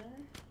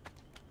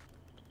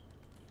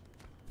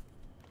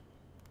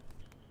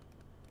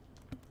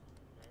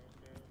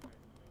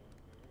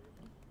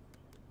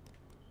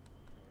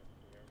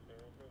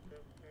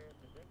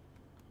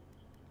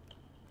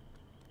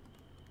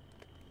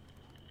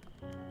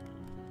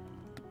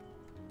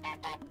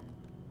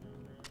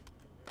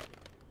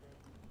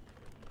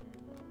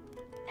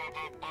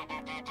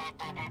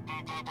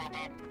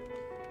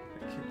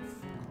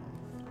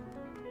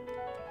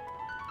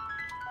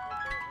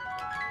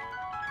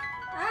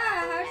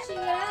 Ah, how'd she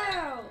get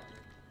out?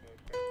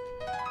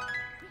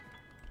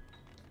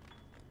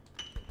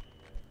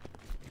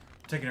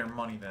 Taking her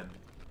money then.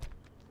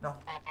 No,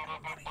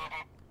 money.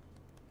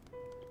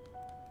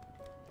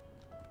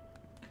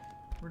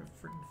 Where the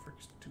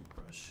frick's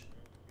toothbrush?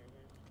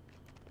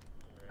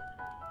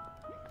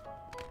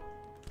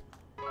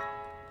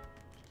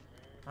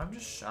 I'm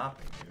just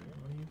shopping, dude.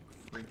 What are you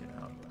freaking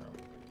out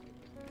about?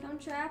 Come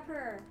trap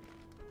her.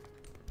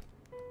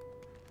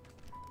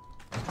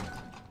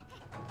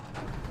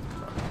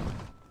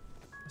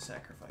 A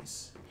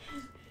sacrifice.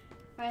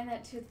 Find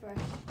that toothbrush.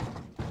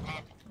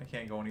 I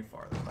can't go any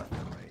farther left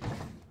or right.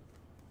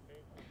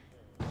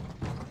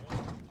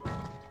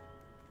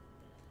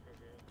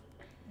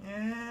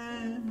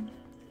 And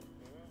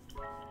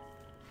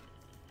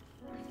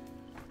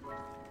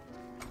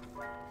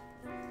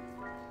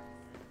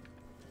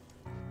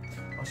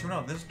oh, she went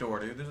out this door,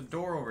 dude. There's a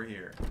door over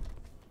here.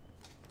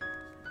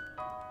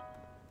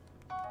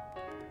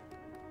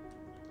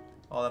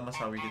 Oh, that must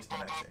be how we get to the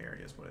next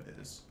area, is what it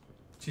is.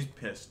 She's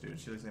pissed, dude.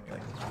 She looks at me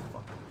like this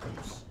fucking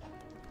goose.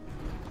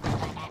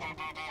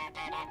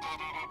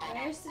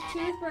 Where's the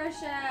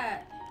toothbrush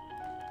at?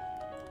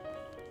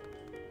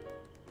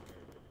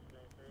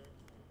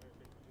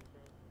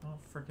 I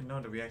don't freaking know.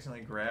 Did we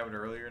accidentally grab it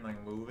earlier and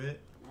like move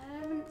it?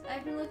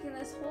 I've been looking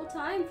this whole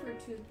time for a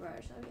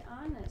toothbrush. I'll be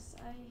honest.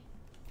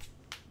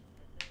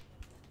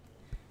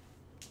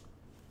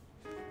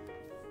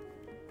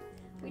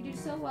 We do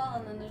so well,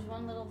 and then there's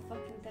one little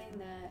fucking thing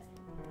that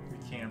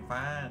We can't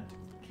find.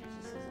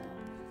 catches us out.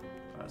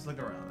 Alright, let's look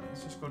around.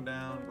 Let's just go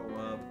down, go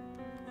up,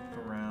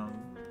 go around,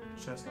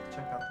 just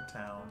check out the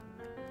town.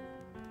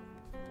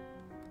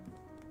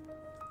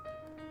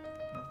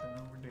 Nothing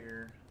over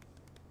there.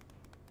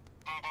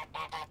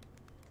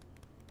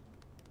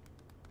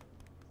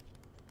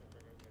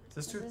 Is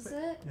this Is toothpaste? this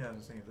it? Yeah, I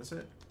was thinking, is this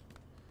it?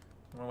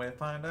 One way to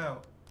find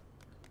out.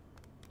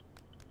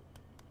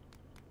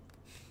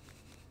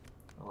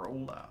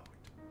 Roll out.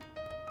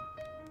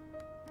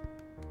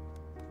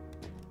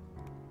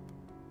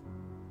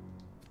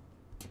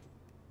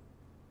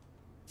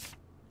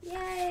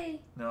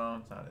 Yay! No,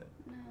 it's not it.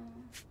 No.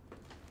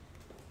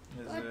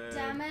 Is God it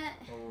damn it.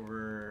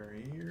 over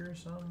here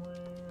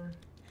somewhere?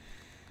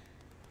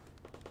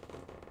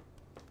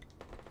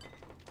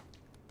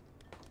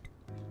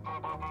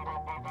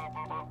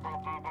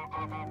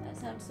 That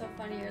sounds so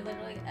funny. You're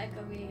literally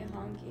echoey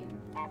honking.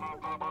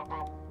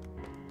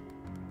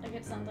 Like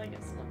it sounds like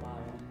it's in the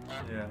bottle.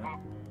 Yeah.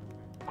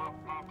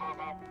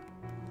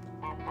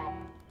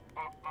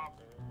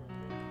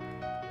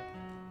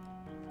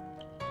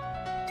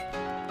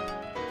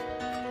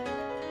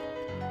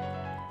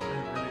 I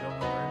really don't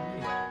know where to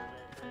be.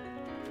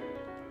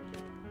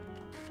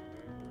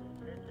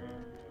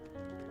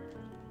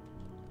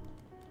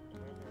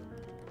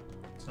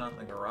 It's not in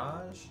the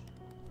garage.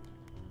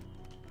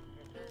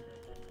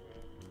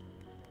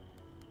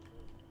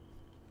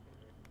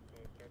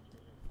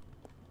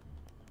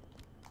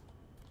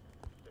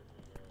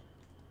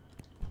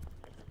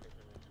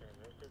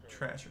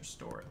 Trash or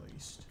store at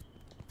least.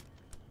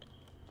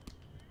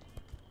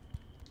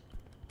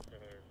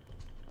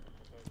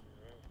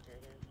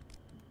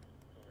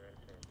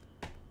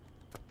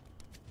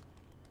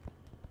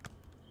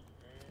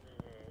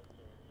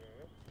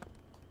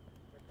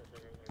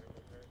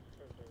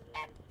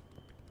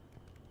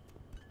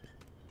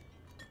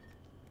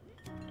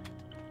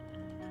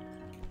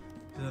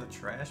 Is it the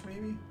trash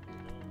maybe?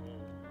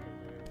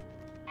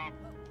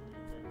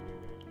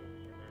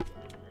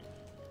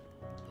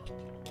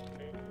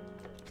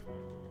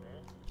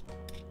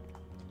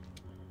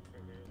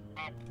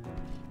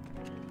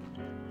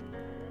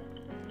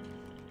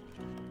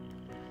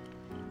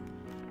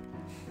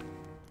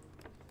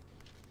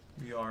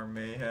 We are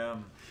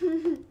mayhem.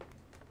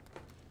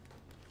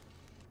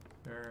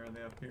 Where are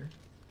they up here?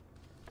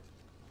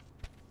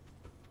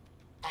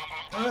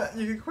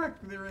 You can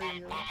crack the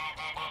radio.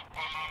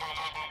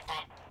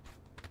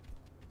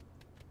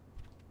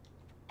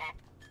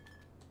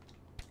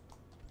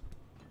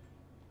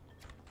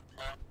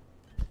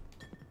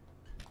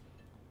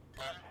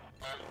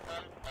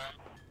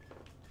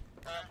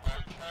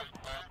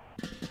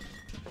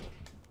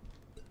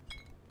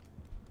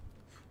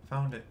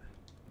 Found it.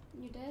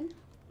 You did?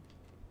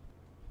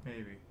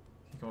 Maybe. Can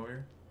you come over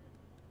here?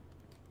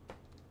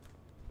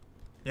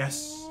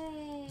 Yes!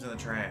 Yay. It's in the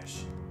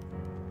trash.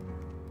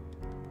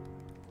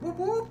 Whoop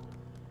whoop!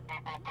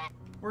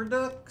 We're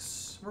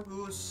ducks. We're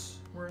goose.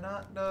 We're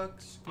not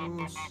ducks.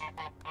 Goose.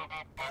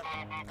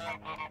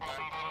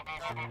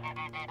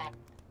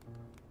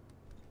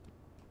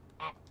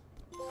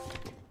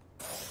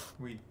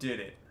 We did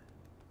it.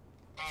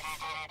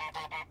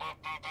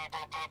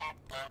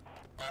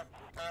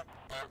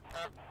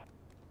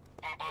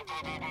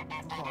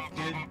 Fuck off,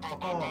 kid.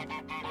 Fuck off.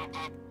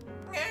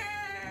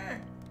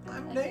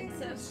 I'm I get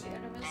dangerous. so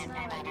scared of us now.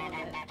 I love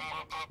it.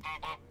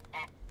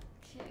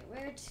 Okay,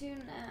 where to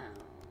now?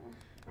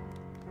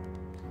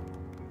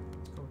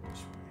 Let's go this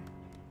way.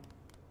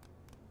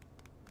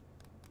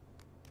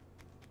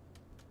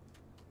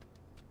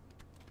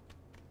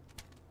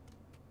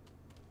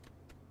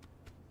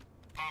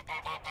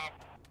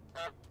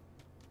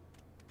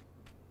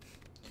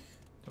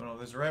 Don't know if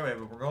this is the right way,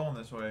 but we're going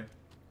this way.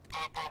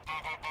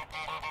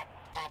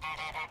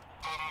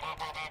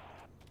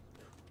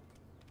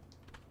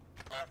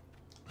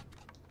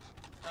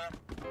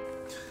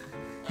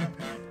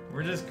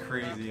 We're just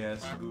crazy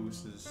ass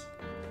gooses.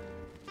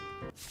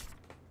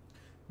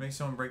 Make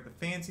someone break the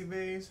fancy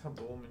vase. Help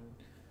the woman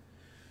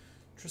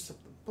truss up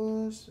the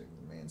bus. Make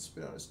the man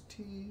spit out his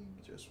tea.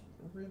 Just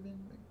with a ribbon.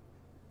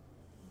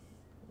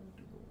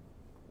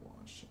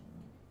 Washing.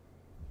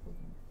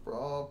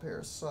 Bra, a pair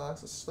of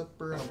socks, a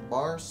slipper, and a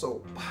bar of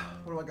soap.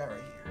 What do I got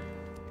right here?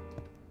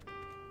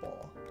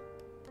 Ball.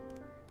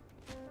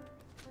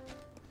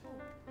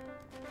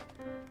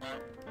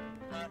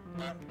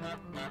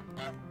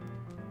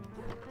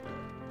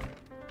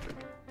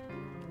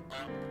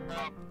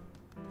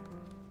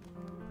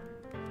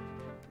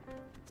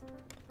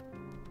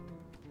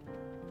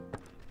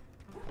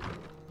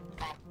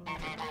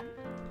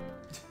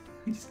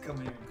 He's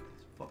coming in with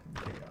fucking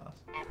chaos.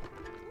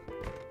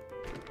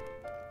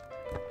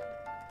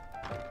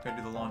 Gotta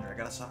do the laundry. I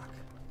got a sock.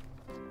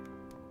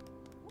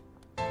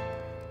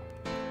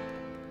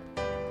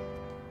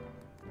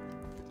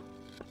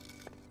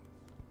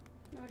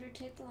 Where do you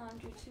take the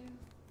laundry to?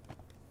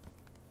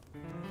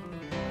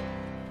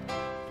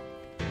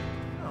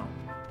 Oh.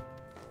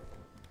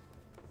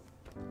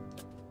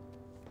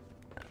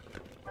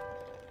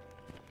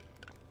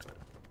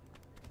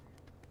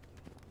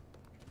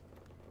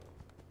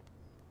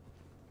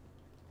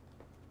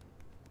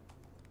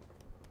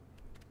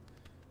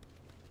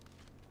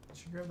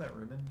 Did you grab that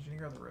ribbon? Did you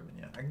grab the ribbon?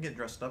 Yeah, I can get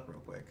dressed up real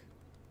quick.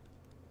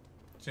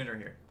 Stand right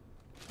here.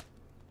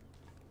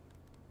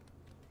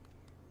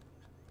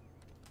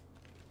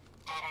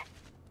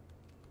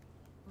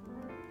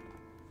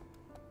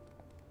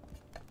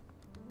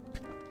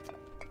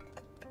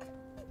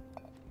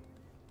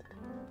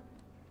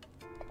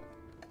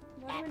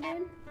 What are we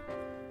doing?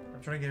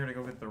 I'm trying to get her to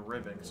go get the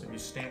ribbon. So if you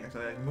stand,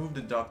 so I moved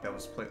a duck that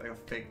was like a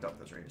fake duck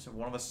that's right here. So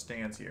one of us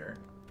stands here,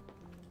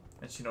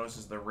 and she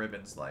notices the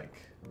ribbon's like.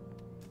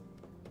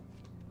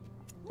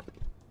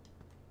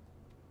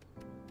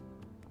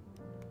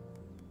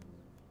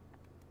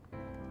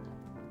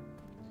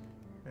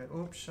 Okay,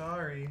 oops,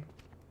 sorry.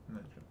 And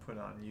then put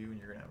it on you, and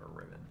you're gonna have a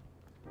ribbon.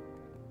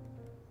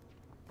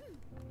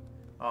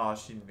 Oh,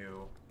 she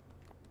knew.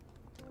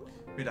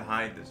 We had to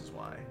hide this, is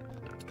why.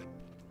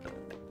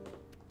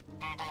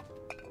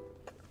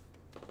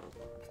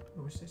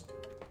 Oh, what's this?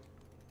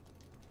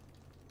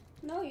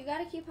 No, you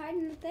gotta keep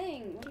hiding the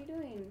thing. What are you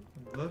doing?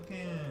 I'm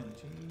looking,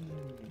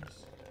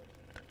 jeez.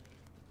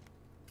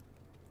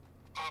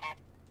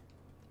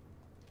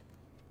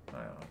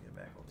 Alright, I'll get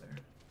back over there.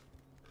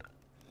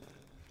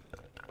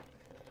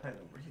 Hide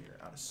over here,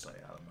 out of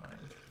sight, out of mind.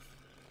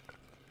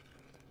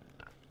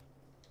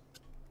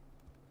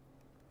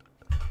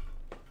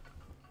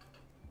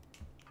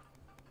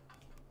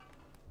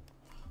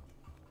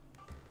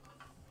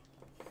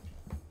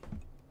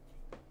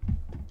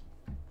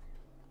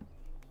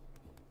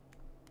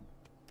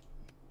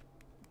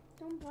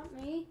 Don't bump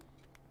me.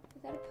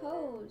 I gotta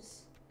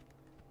pose.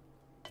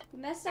 You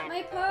messed up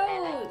my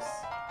pose.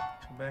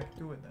 Go back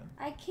to it then.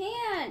 I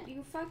can't.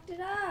 You fucked it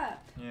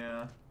up.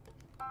 Yeah.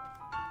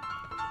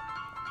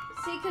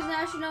 See, because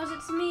now she knows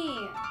it's me.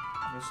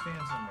 Go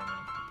stand somewhere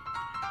then.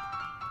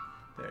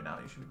 There, now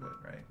you should be good,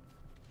 right?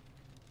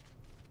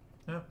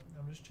 Yep,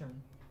 I'm just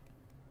chilling.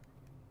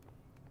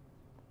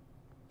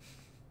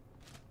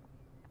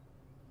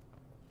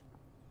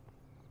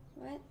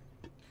 What?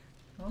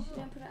 Oh. She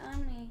didn't put it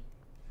on me.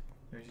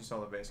 Maybe She saw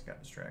the vase and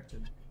got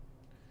distracted.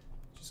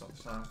 She saw the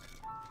sock.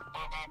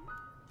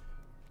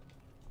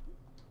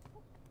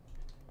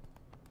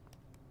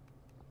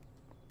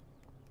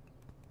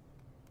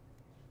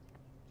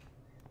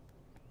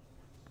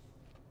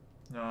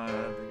 No, I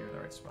don't think you're in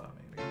the right spot,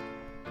 maybe.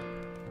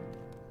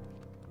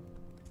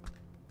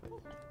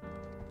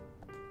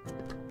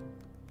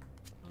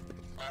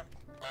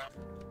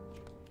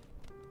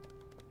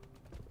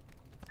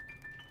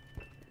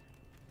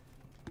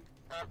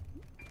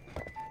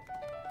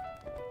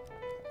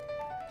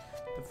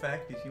 The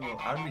fact that you will,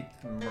 I'd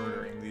be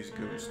murdering these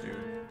Goose, dude.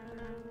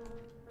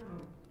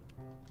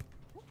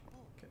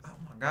 Okay, oh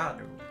my god,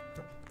 dude.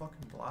 The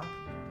fucking block.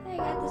 Hey, I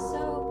got the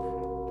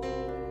soap.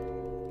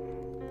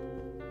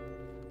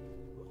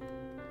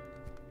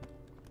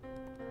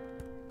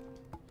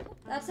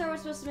 That's how we're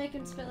supposed to make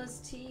him spill his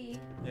tea.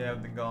 Yeah,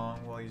 with the gong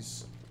while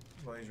he's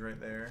right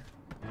there.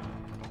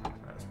 Alright,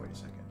 let's wait a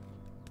second.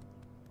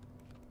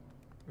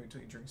 Wait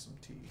till you drink some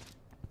tea.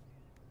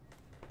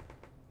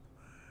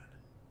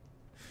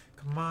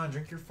 Come on,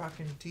 drink your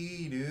fucking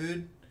tea,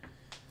 dude.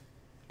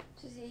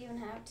 Does he even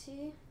have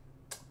tea?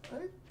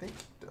 I think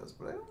he does,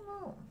 but I don't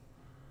know.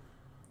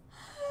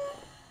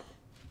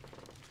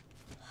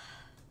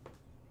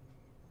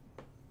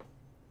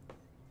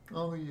 I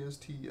don't think he has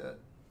tea yet.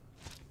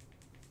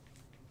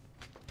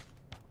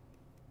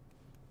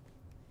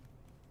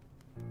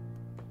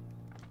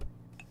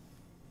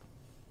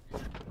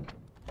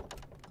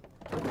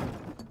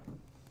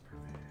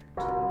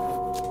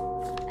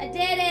 I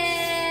did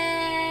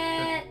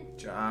it! Good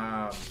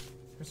job. Can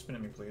you spin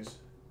at me, please?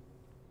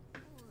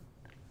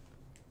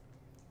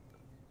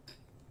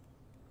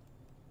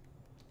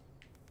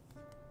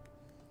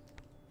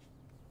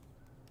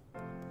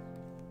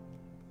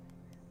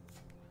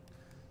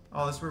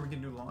 Oh, this is where we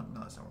can do laundry.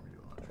 No, that's not where we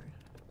do laundry.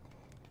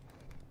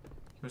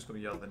 You just go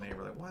yell at the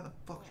neighbor, like, why the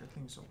fuck's your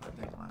thing so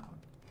goddamn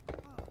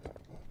loud?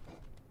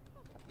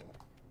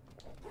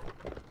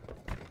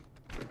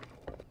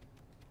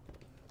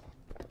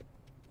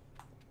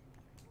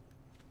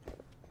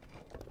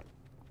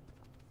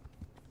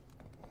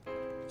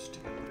 Just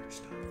take out their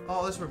stuff.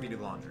 Oh, this is where we do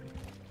laundry.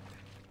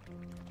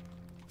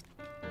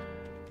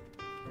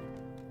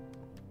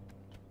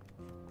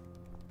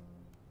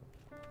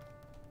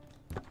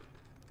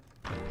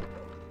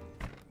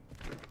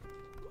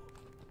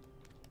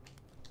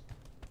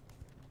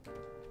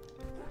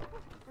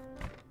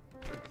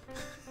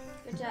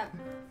 Good job.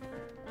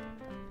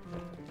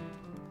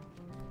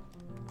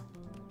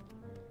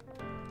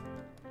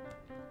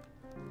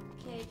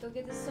 Okay, go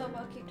get the soap.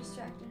 I'll keep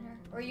distracting her.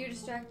 Or you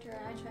distract her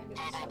and I try and get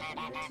the soap out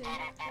of it too.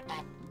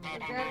 Or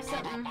grab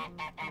something.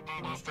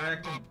 I'm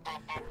distracted.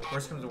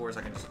 Worst comes to worst,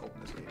 I can just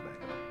open this gate back up.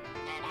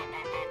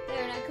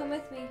 There, now come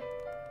with me.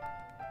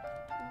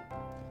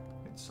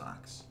 It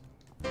sucks.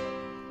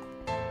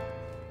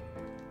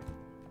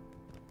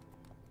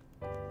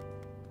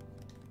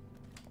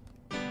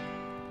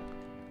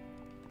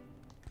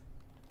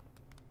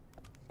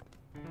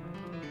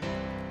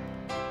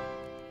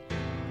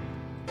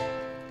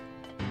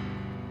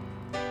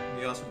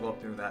 You also go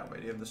up through that way.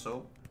 Do you have the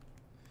soap?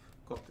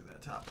 Go up through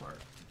that top part.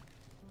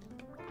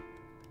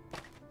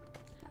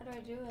 How do I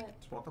do it?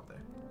 Just walk up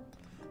there.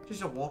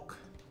 Just a walk.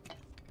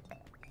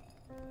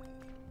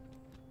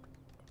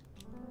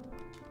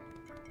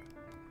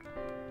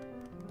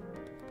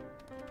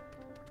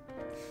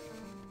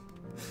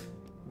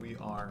 We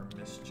are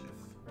mischief.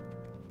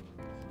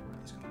 Alright,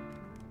 let's go.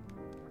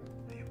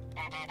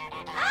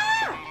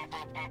 Ah!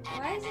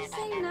 Why is it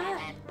saying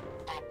not?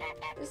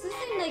 Does this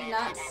thing like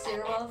not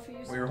steer well for you?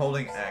 We were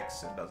holding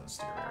X, it doesn't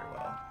steer very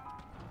well.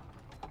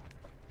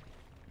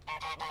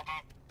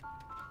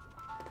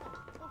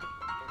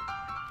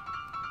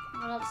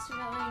 What else do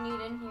you really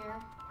need in here?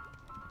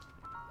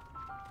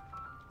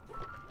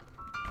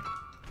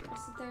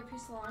 What's the third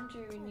piece of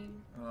laundry we need?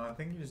 I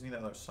think you just need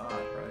that other sock,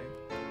 right?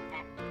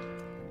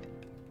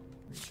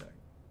 Let me check.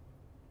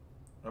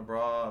 A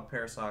bra, a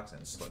pair of socks,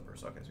 and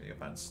slippers. Okay, so you can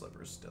find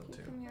slippers still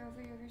too. Come here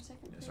over here for a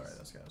second, Yeah, please. sorry,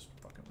 this guy's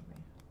fucking with me.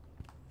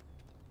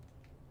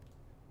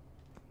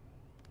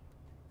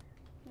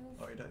 Move.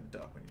 Oh, you did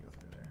duck when you go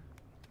through there.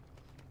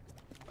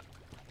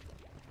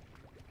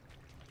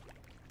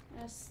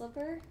 And a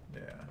slipper?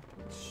 Yeah.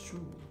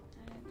 Shoe. I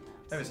did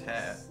not That was see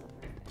hat. a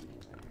slipper anywhere.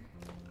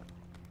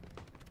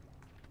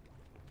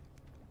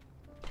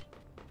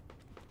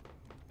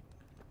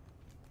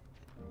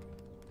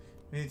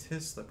 Maybe it's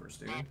his slippers,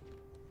 dude.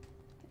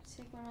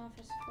 Take one off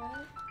his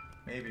foot.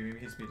 Maybe he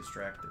needs to be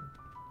distracted.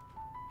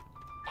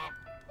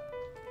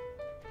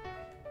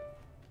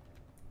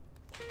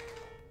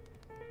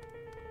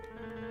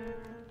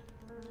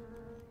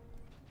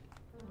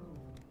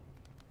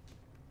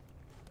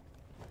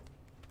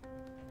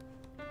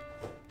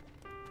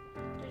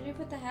 Did you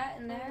put the hat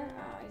in there?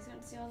 Oh, he's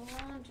gonna see all the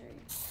laundry.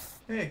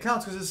 Hey, it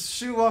counts because his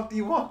shoe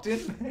he walked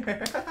in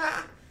there.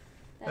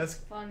 That's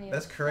funny.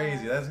 That's as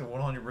crazy. fuck. That's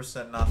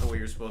 100% not the way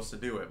you're supposed to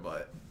do it,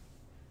 but.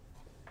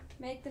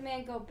 Make the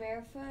man go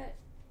barefoot.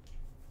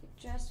 Get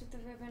dressed with the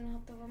ribbon.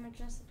 Help the woman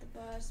dress at the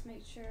bus.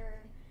 Make sure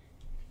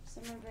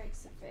someone breaks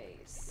the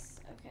vase.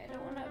 Okay, I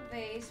don't want to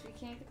vase. We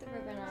can't get the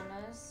ribbon on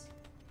us.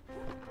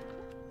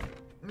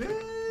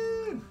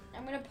 Woo!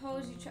 I'm gonna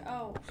pose.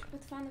 Oh, she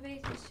found the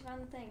vase. She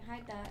found the thing.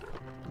 Hide that.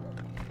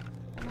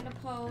 I'm gonna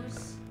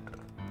pose.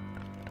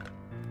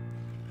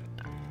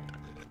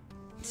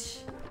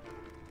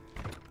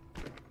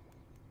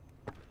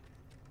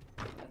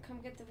 Come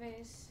get the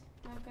vase.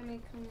 Not gonna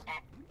come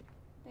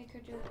make her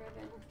do the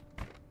ribbon.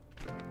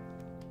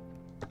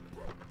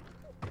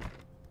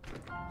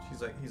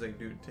 He's like,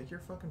 dude, take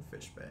your fucking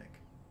fish back.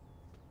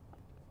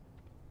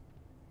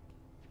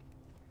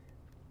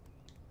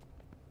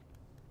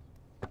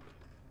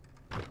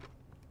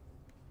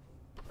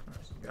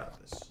 Alright, so you got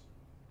this.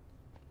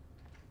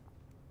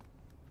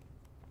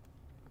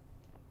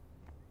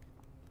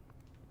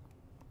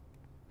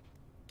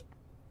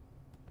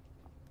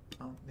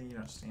 I don't think you're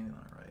not standing on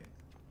it right.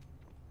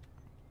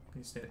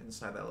 You stand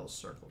inside that little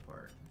circle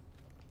part.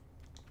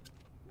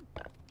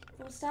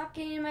 Well, stop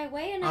getting in my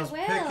way and I was will.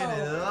 picking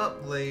it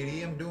up,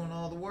 lady. I'm doing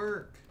all the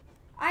work.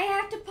 I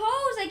have to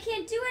pose. I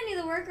can't do any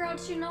of the work or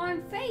else you know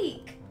I'm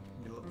fake.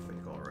 You look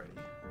fake already.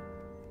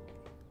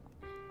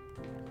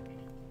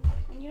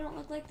 And you don't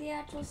look like the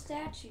actual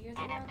statue. You're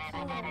the wrong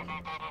color.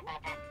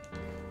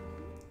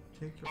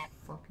 Take your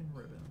fucking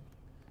ribbon.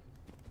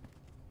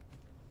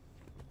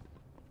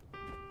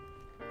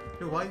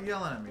 Dude, why are you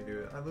yelling at me,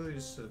 dude? I literally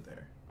just stood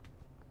there.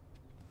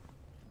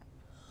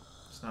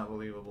 It's not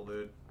believable,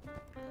 dude.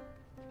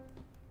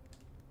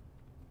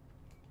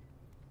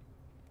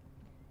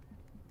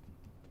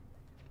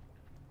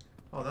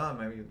 Oh, that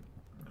maybe.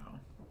 No.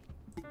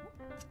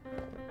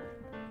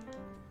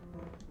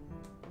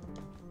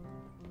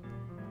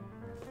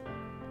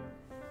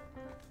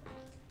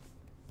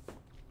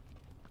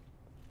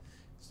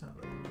 It's not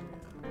really.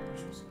 Yeah, we're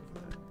supposed to go for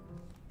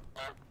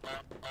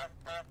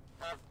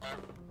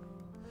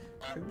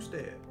that. Who's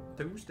dead?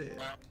 Who's dead?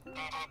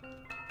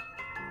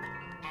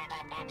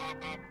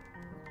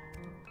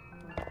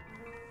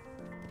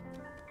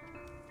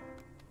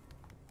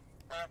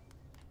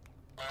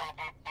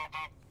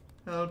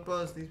 Help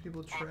us, these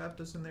people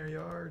trapped us in their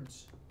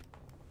yards.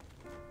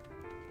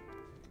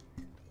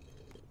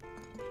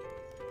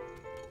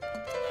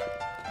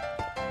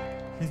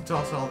 He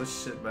tossed all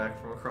this shit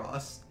back from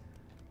across.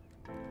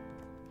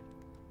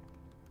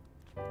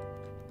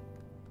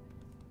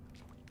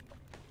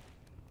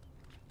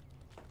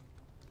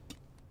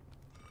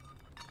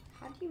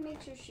 How do you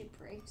make sure she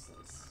breaks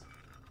this?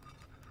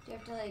 Do you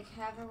have to like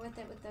have her with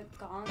it with the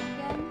gong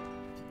again?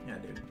 Yeah,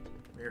 dude.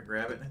 Here,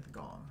 grab it and hit the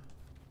gong.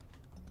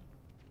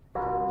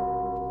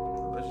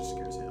 That just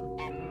scares him.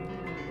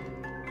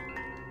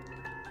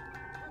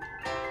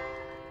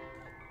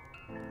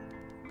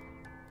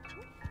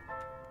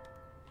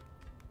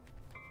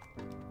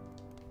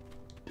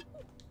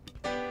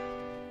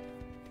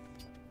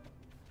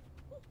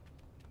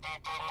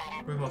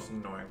 We're the most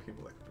annoying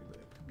people that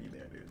could be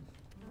there, dude.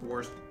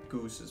 Worst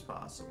goose as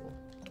possible.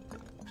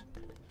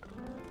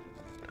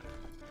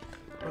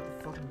 Put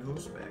the fucking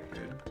goose back,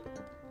 dude.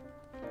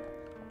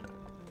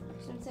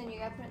 So I'm saying you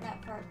gotta put it in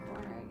that far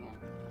corner again.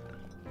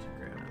 Just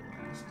grab it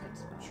last time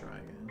we'll try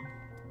again.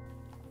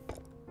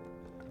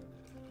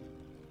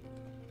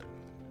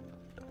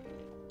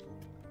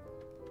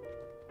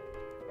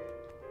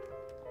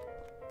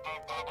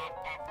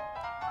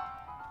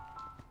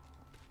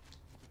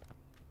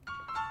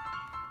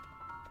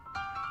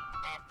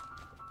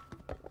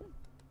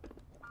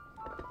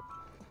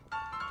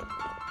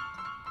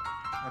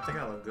 I think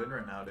I look good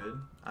right now,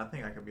 dude. I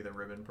think I could be the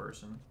ribbon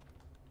person.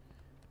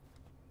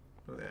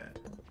 Look at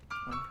that.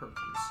 I'm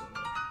perfectly set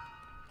up.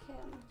 Okay,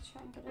 I'm gonna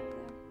try and get over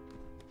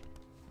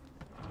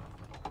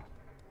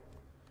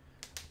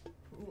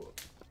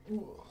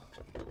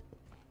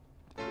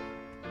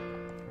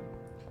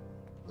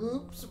there.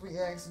 Oops, we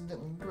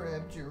accidentally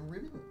grabbed your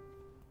ribbon.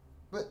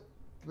 But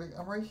wait,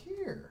 I'm right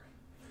here.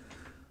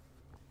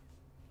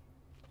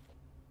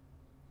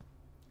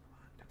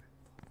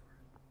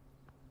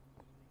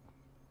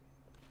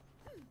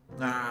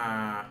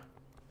 Nah.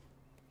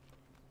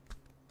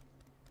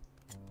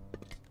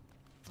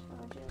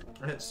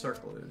 Hit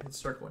circle, dude. Hit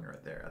circle when you're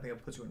right there. I think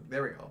it puts you in.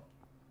 There we go.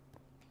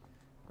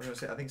 I was gonna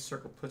say, I think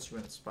circle puts you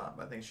in the spot,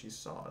 but I think she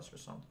saw us or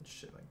something.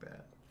 Shit like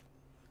that.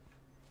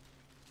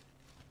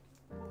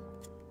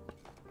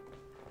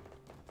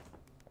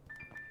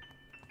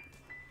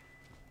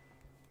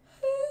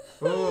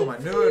 Boom! I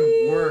knew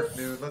it'd work,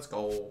 dude. Let's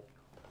go.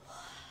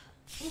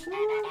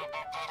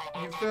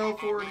 You fell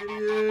for it,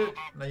 idiot.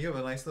 Now you have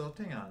a nice little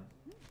thing on.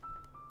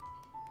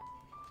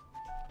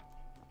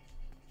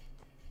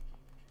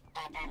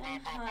 I'm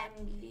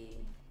hungry.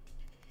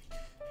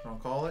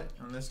 Don't call it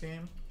on this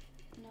game.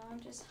 No, I'm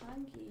just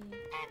hungry.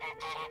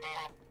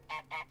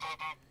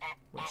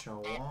 What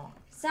y'all want?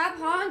 Stop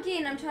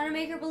honking! I'm trying to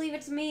make her believe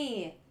it's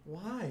me.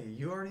 Why?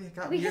 You already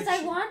got Because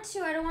I want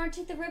to. I don't want to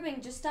take the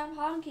ribbon. Just stop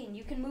honking.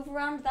 You can move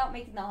around without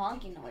making the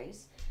honking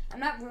noise. I'm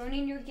not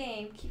ruining your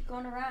game. Keep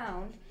going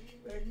around.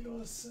 Make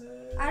no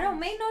sense. I don't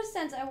make no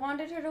sense. I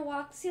wanted her to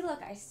walk. See,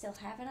 look, I still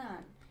have it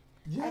on.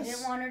 Yes. I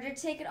didn't want her to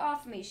take it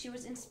off me. She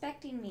was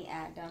inspecting me,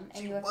 Adam. And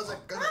She you have...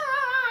 wasn't gonna.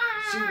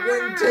 She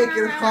wouldn't take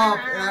it off,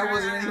 and I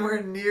wasn't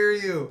anywhere near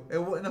you. It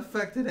wouldn't have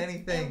affected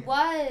anything. It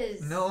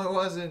was. No, it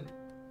wasn't.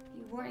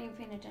 You weren't even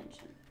paying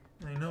attention.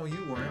 I know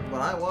you weren't,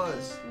 but I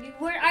was. You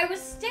were. I was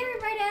staring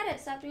right at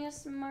it. Stop being a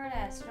smart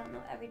ass. You don't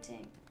know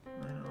everything.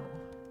 I know.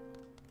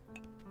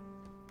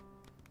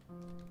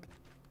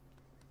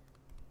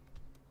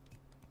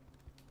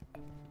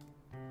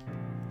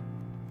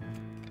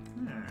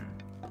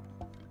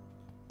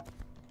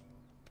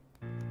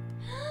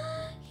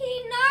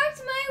 He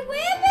knocked my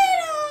whippet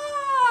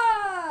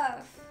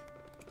off!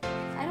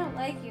 I don't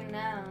like you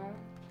now.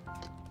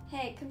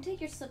 Hey, come take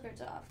your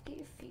slippers off. Get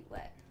your feet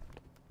wet.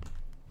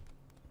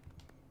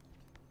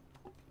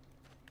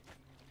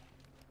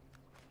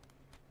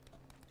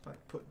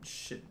 Like putting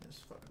shit in this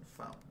fucking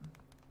fountain.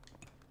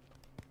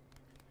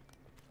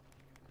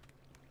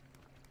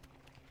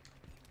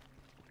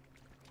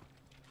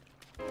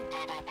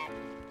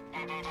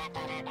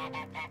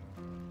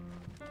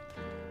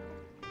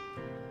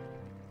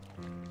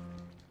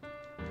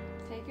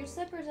 Take your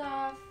slippers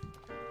off.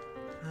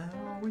 I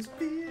always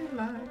feel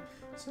like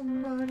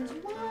somebody's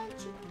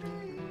watching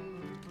me.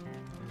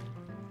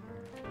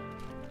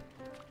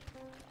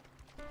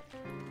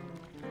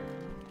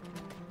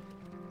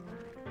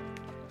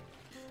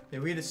 Yeah,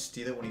 we had to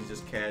steal it when he's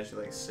just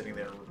casually like sitting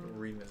there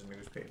reading his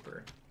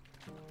newspaper.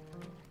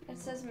 It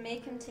says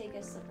make him take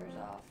his slippers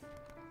off.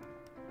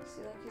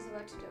 See, like he's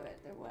about to do it.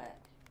 They're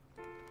wet.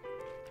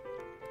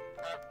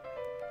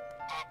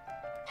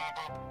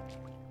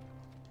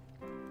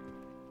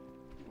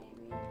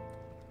 Maybe.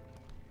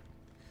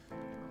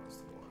 That's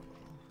the water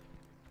bottle.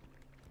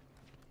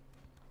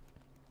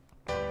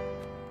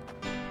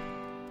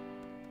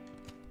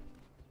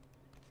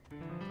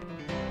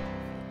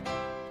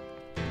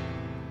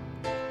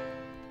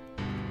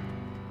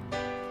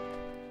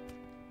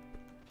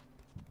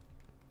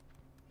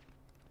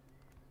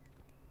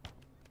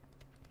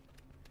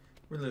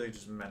 We're literally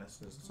just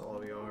menaces, that's all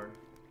we are.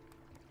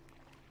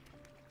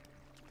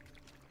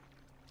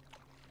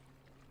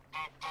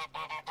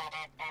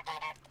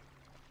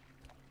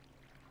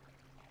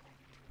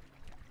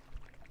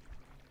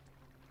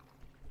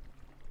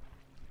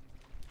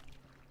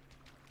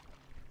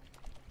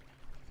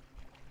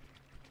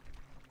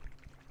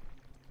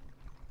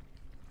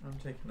 I'm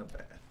taking a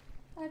bath.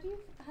 How do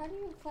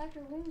you flap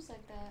your wings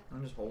like that?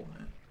 I'm just holding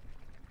it.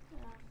 Yeah.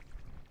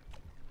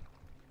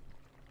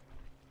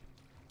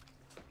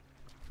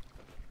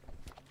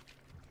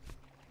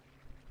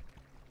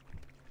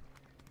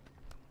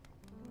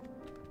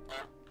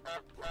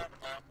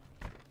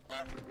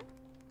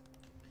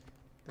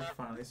 They're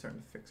finally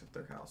starting to fix up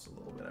their house a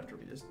little bit after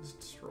we just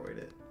destroyed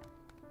it.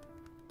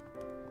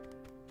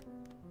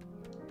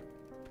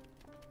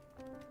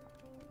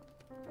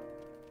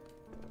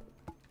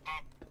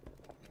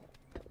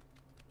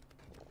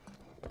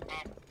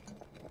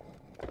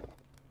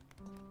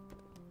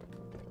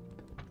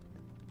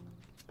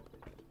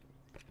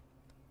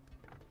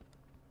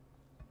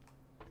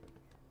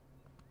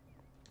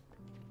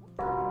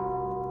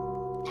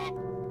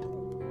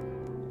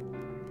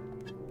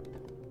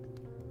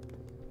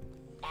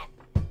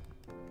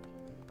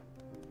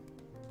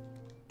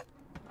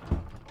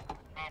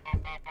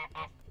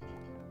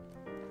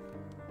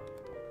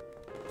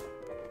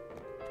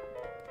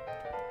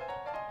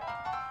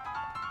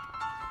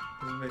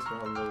 This is basically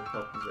how little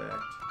puppies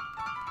act.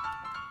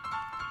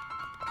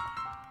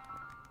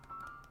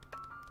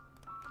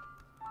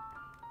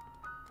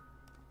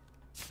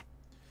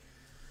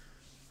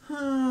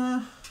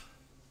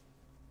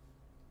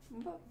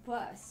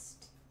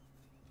 Bust.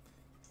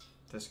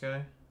 This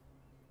guy?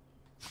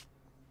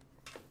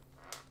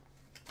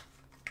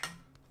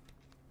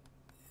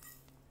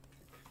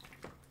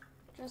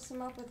 Dress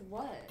him up with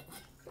what?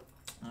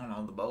 I don't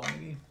know, the bow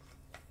maybe?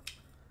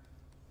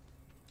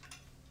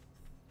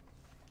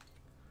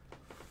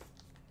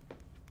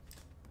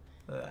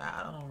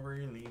 I don't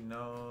really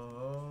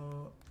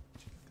know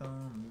what you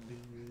gonna do.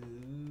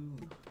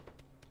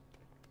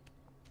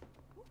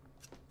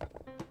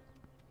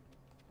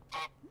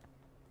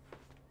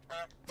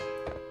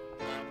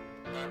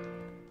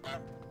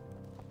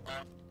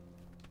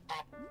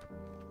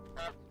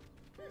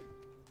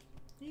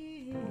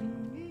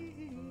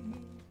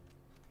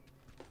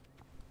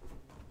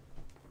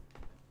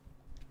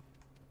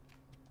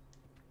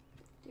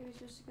 Do we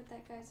supposed to put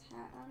that guy's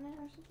hat on it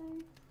or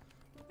something?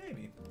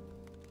 Maybe.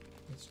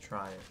 Let's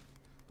try it.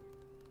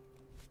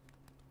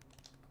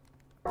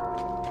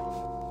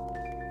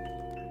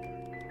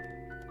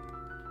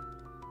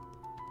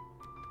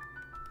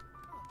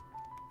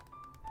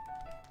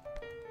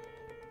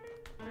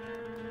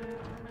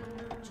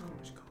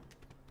 Let's go.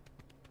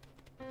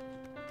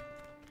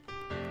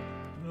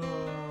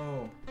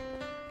 No.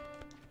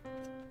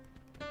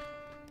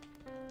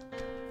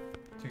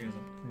 Taking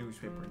a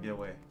newspaper. Get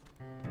away.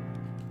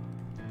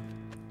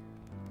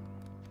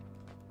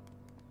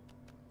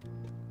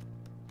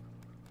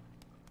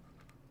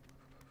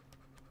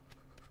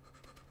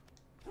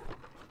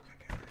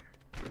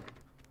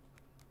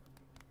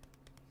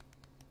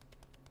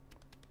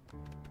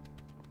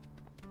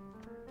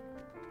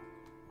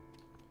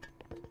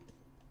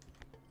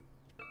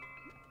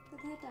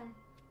 the head down.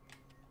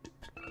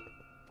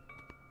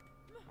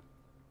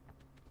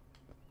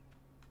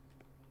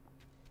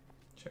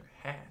 It's your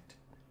hat.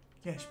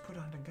 Yes, put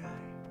on the guy.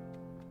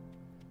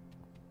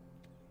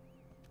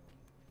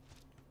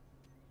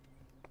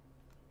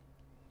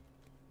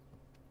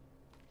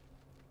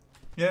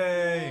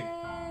 Yay!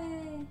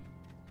 Yay!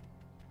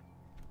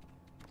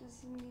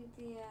 Does he need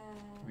the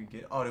We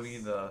get. Oh, do we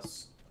need the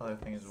other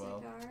thing as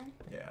well? cigar?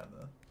 Yeah,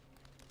 the.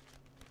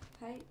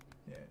 Pipe?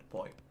 Yeah, the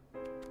pipe.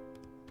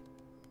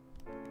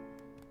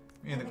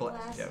 And And the the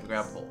glass. Yeah, we glasses.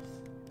 grab both.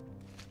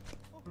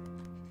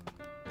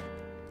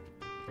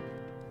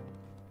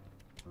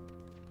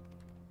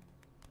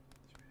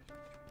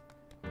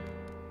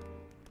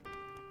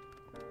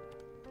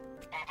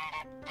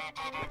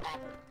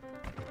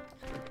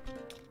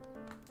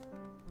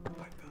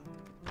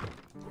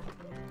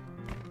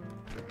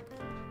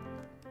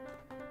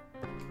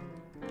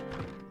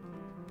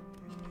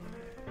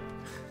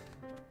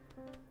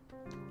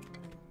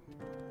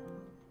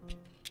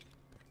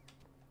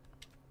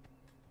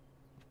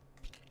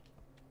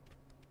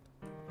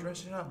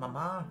 Dress it up,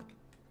 mama.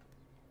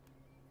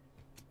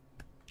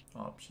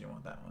 Oh, she didn't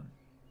want that one.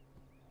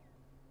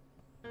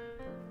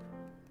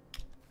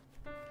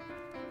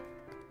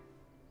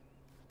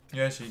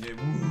 Yeah, she did.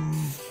 Woo!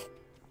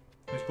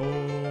 Let's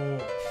go.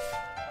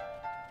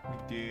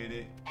 We did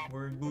it.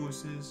 We're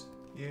gooses.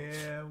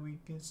 Yeah, we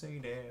can say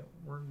that.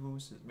 We're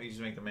gooses. Maybe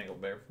just make the man go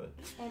barefoot.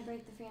 And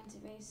break the fancy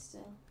vase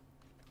still.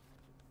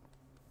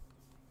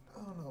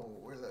 I don't know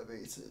where that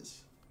vase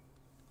is.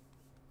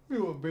 You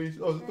know what vase?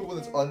 Oh, is it the Right one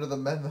that's there. under the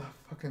men, the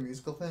fucking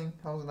musical thing?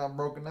 How is it not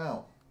broken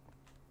out?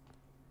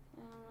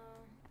 I don't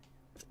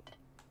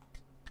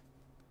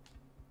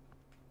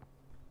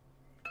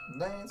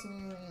know.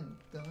 Dancing in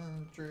the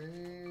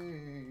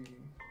country.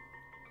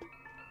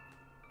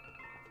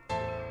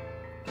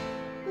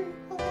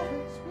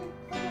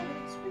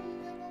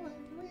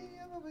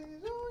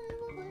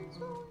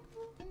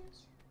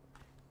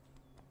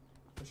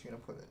 Where's she gonna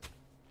put it?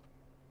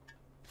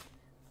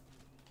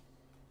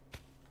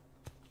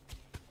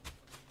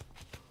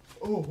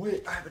 Oh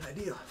wait, I have an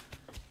idea.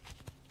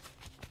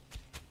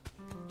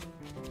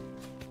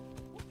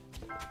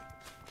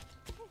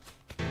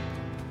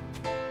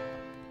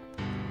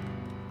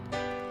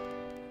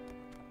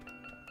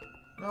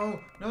 No,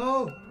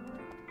 no!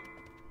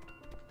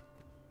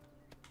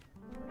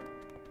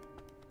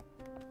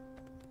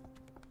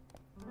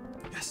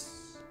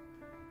 Yes!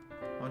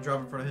 I'm gonna drop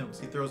in front of him because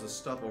he throws the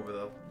stuff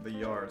over the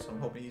yard, so I'm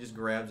hoping he just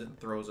grabs it and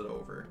throws it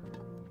over.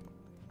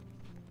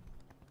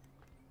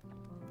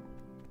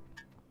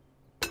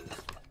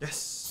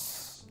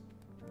 Yes!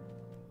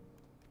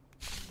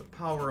 The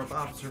power of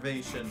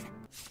observation.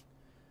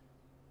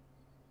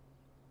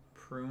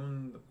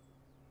 Prune the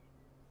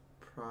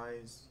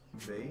prize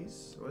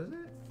vase? What is it?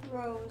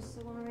 Rose,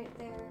 the one right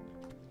there.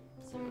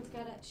 Someone's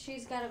got it.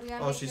 She's got it. We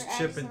gotta Oh, make she's her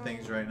chipping accidentally-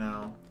 things right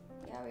now.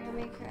 Yeah, we gotta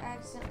make her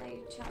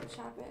accidentally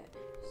chop it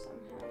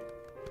somehow.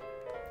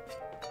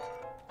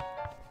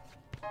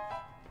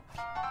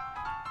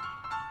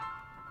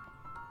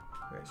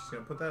 Okay, she's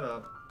gonna put that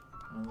up.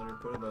 I'm gonna let her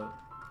put it up.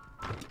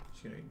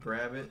 She's gonna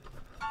grab it.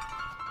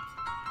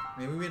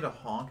 Maybe we need to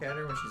honk at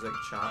her when she's like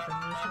chopping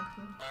or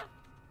something.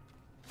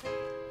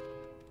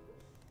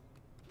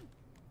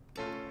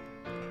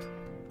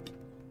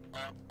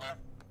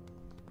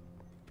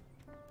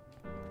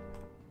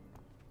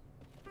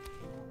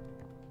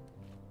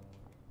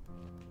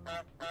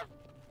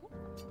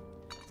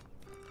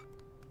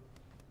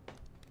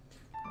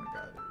 Oh my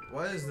god.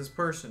 What is this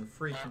person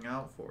freaking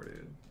out for,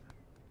 dude?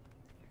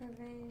 Her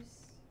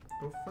vase.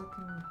 Go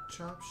fucking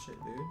chop shit,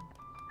 dude.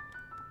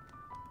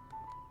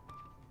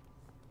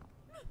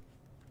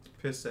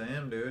 Pissed at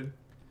him, dude.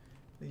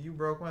 You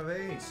broke my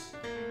vase.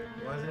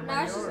 Why is it in my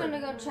Now yard? she's gonna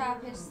go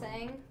chop his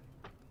thing.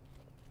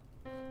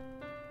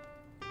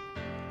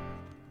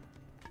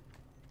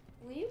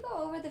 Will you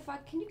go over the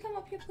fuck? Can you come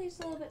up here, please,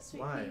 a little bit, sweet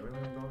Why? pea? Where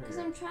am I going Because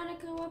here? I'm trying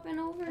to go up and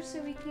over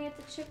so we can get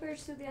the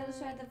chippers through the other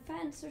side of the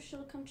fence so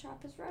she'll come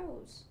chop his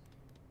rose.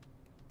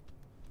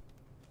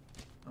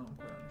 Oh,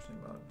 quite understand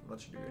about it.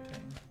 Let you do your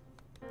thing.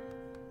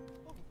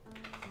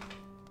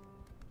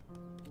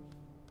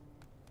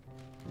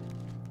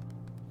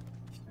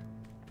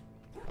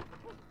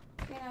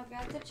 Okay, now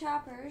grab the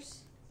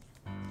choppers.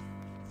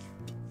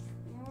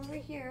 Now over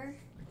here.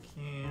 I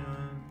can't.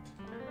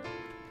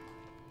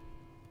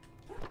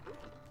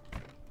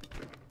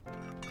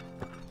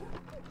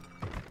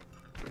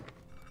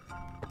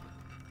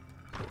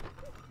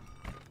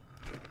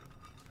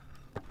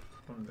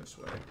 Come this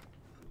way.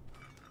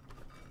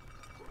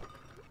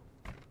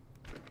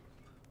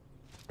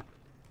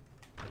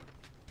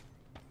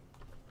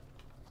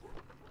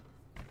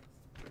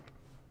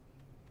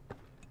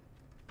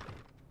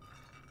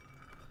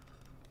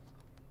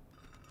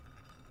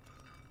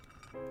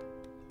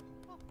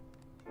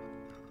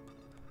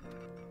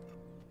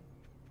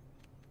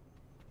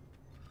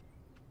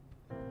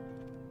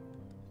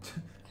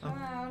 Come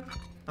on.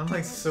 I'm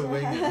like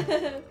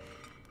swinging.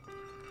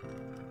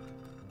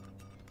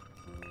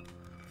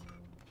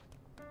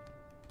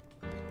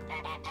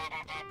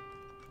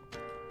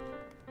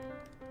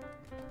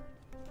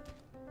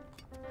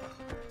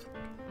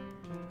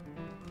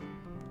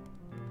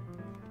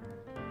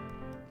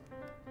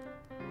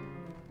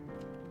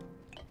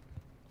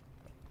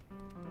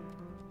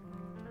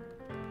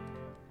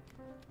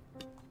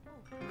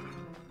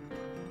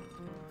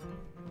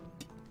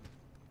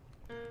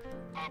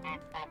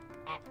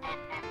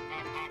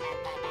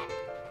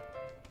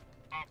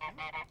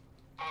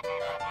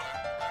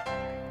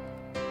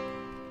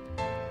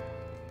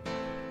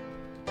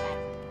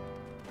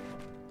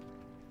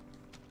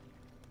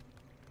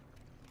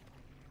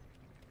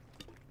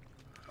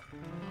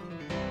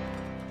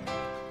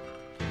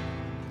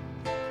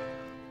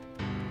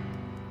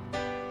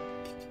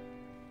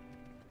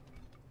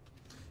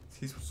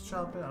 He's supposed to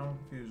chop it? I'm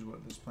confused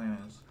what this plan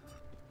is.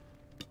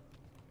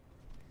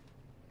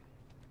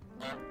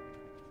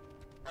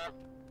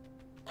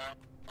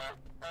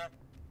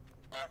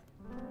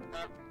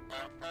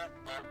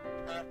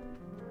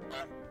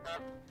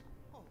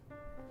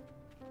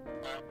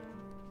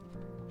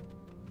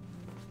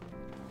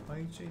 Why are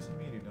you chasing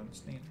me, dude? I'm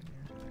standing here.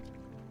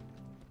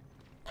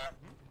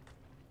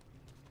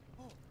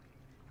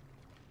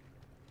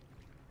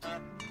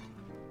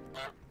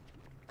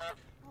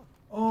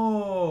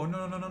 Oh,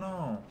 no, no, no,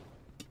 no.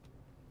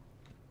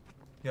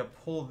 You gotta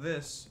pull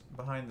this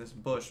behind this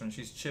bush when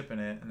she's chipping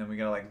it, and then we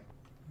gotta, like,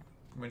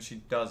 when she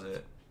does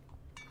it.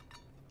 Can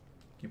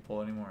you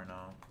pull anymore?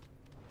 No.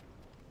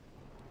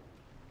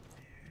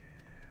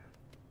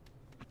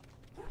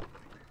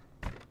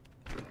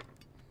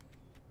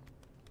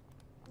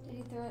 Did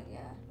he throw it? Yeah.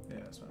 Yeah,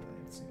 that's what I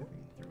think. See, I think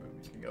he threw it.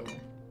 We can go.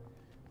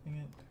 Dang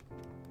it.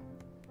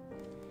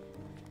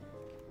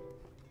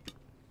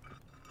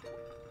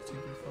 Take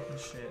your fucking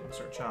shit and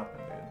start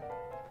chopping, dude.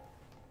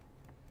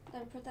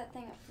 Gotta put that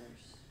thing up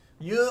first.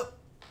 Yup.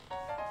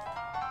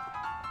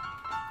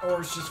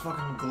 Or it's just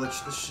fucking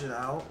glitch the shit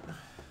out.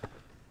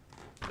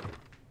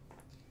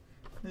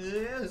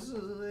 This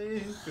is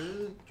a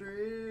good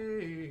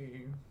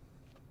dream.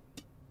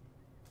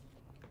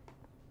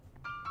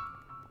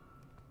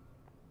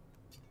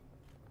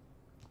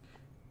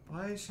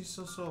 Why is she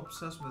so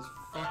obsessed with this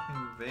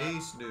fucking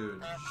vase,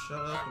 dude?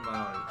 Shut up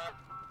about it.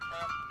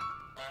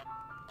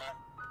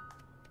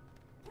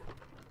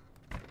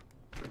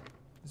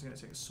 It's gonna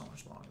take us so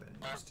much longer than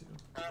it needs to.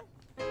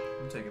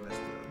 I'm taking this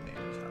to the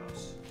neighbor's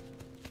house.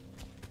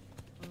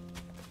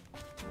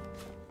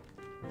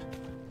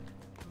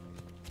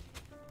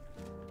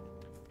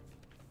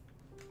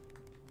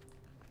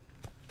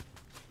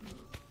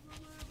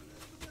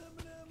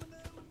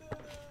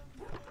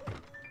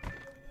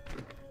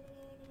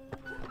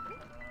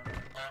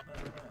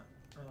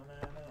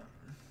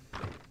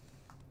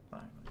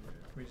 Fine,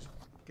 we just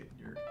get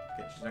your.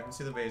 Okay, she's not gonna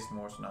see the vase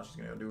anymore, so now she's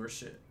gonna go do her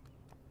shit.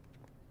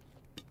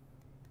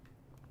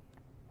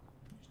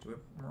 Just do it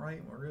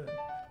right, we're good.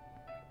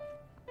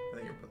 I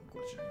think you're putting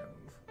glitch in, I gotta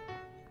move.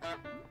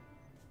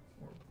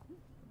 Or,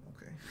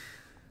 okay.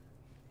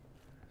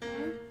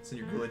 So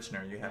you're glitching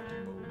her, you have to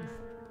move.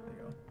 There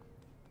you go.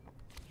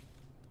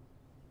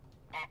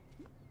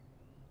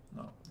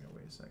 No, we gotta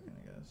wait a second,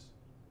 I guess.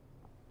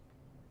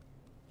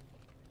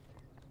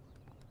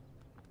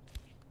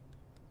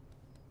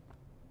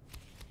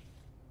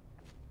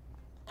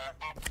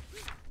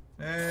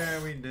 There,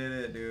 we did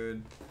it,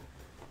 dude.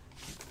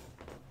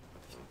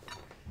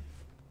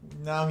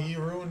 Now he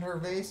ruined her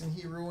vase and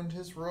he ruined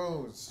his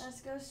rose.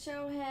 Let's go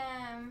show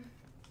him.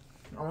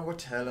 I wanna go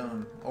tell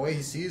him. Oh wait,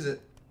 he sees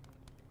it.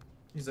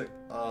 He's like,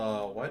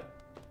 what?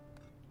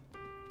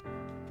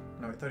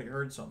 No, I thought he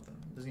heard something.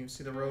 Doesn't even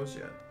see the rose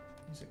yet.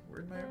 He's like,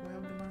 what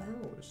happened to my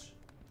rose?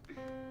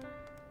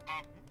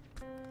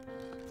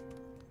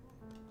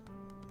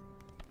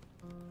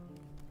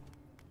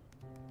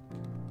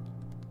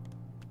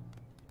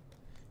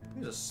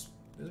 There's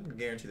a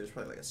guarantee there's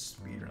probably like a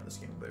speed around this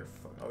game, but they're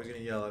always gonna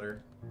yell at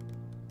her.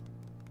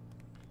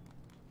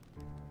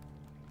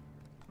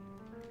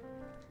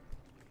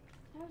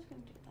 I was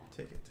gonna do that.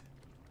 Take it.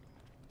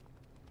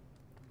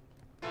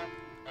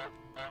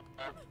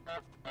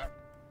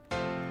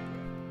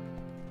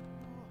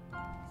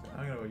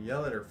 I'm gonna go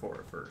yell at her for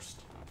it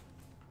first.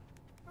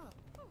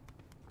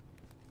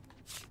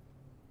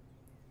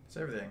 It's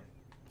everything.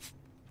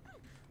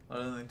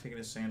 Other than taking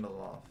his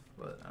sandal off,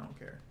 but I don't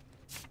care.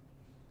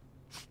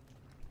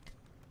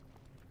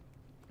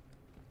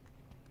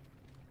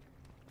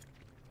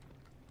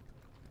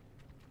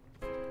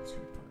 Let's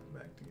put it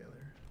back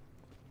together.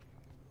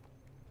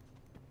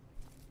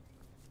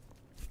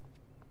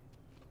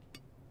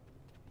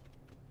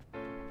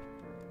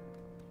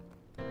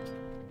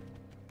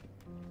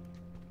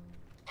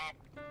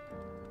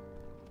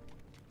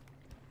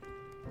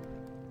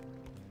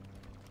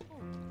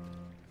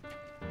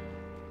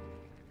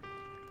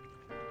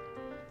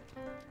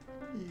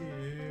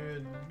 Yeah,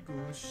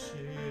 Goose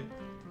shit.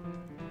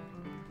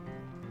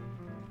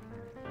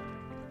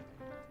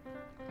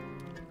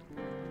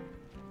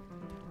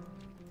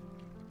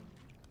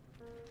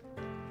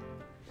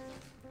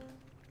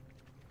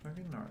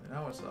 Fucking gnarly.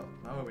 Now what's up?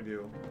 Now what do we do?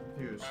 I'm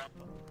confused.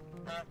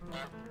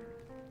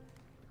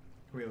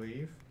 Can we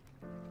leave?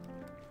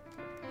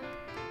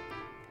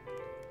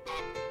 I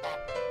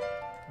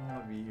don't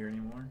want to be here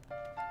anymore.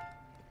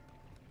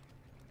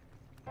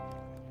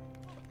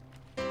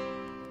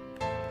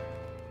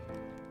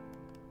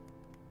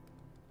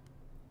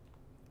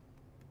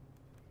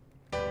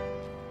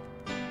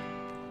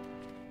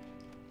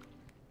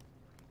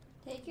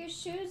 Take Take your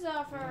shoes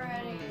off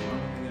already. What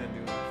are we gonna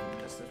do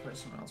after this? There's probably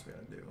something else we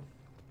gotta do.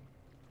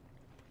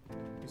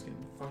 He's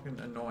getting fucking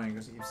annoying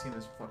because he keeps seeing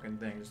this fucking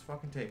thing. Just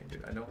fucking take it,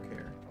 dude. I don't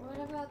care.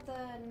 What about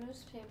the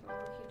newspaper? We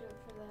could do it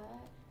for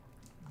that.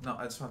 No,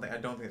 that's one thing. I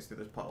don't think it's through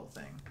this puddle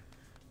thing.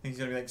 I think he's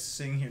gonna be like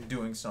sitting here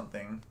doing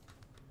something.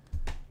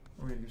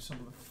 We're gonna do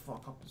something to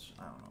fuck up this.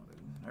 I don't know, dude.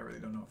 I really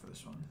don't know for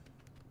this one.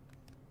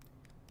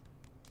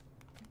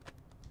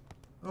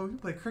 Oh, we can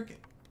play cricket.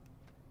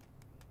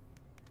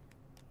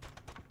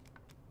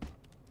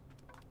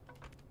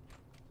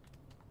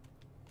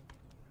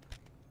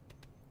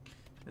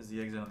 Is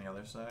the exit on the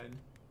other side?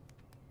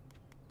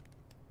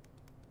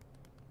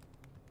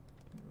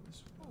 Go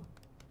this way.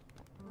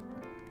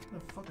 The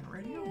fucking Hey,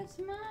 radio? that's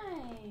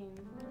mine.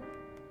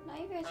 Now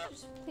you guys are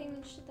just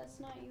claiming shit that's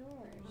not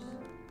yours.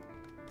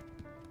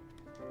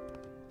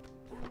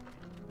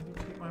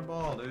 Take my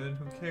ball, dude.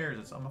 Who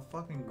cares? I'm a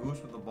fucking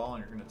goose with the ball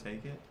and you're gonna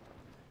take it?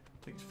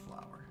 Take his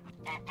flower.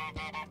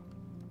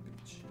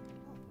 Bitch.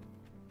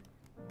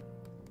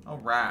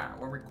 Alright,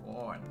 where we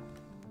going?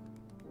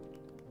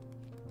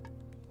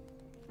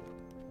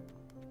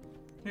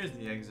 Here's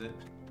the exit.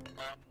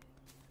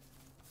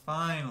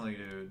 Finally,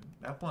 dude.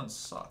 That one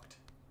sucked.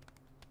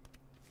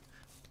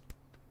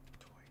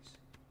 Toys.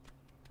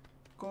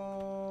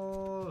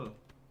 Goal!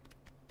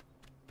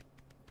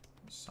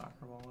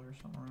 Soccer ball or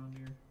something around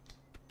here.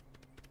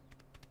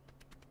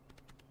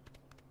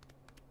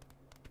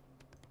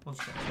 Let's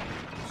go.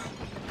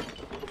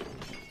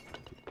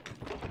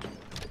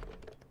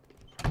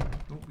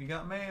 Oh, we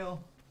got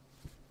mail.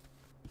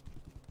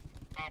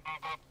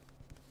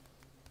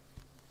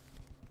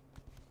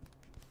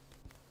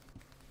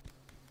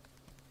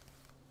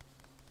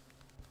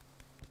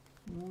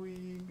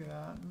 We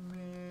got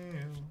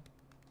mail.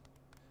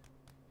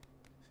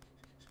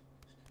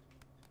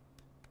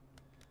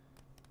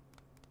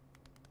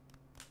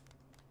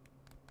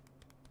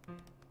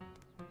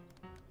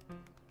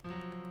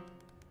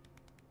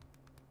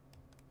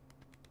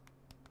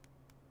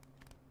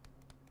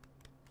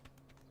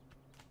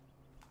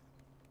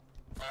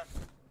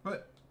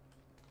 What?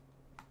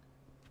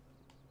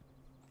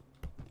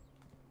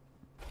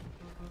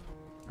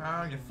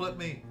 Ah, you flipped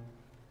me.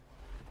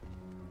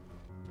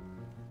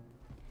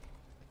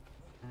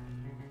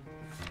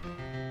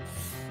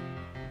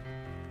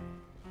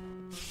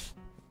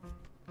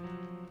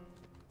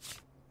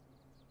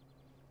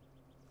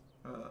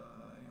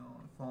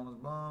 Phone is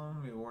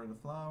bomb. We ordered the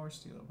flowers.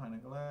 Steal a pint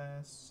of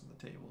glass to the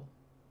table.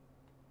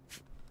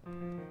 Oh,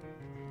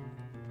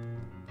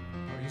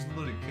 he's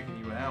literally kicking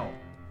you out.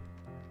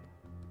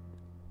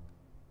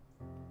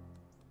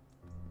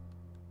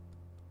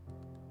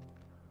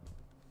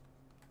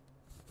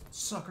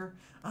 Sucker,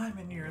 I'm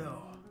in here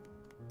though.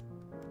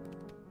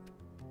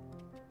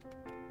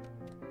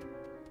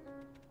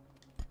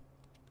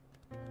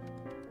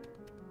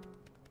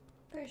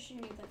 First, you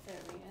need the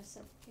fairly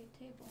set the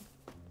table.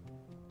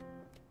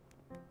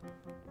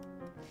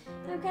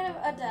 I'm kind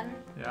of done.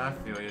 Yeah, I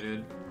feel you,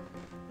 dude.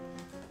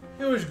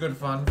 It was good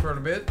fun for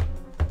a bit.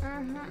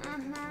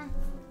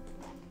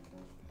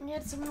 You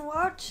had someone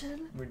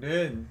watching. We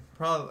did.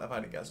 Probably, if I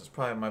had to guess, it's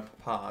probably my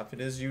pa. If it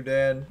is you,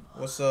 Dad,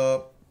 what's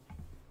up?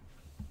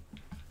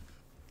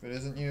 If it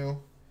isn't you,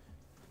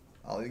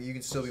 you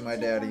can still be my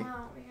daddy. We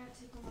gotta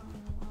take them out a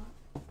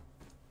lot.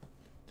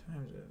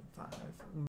 Time's it?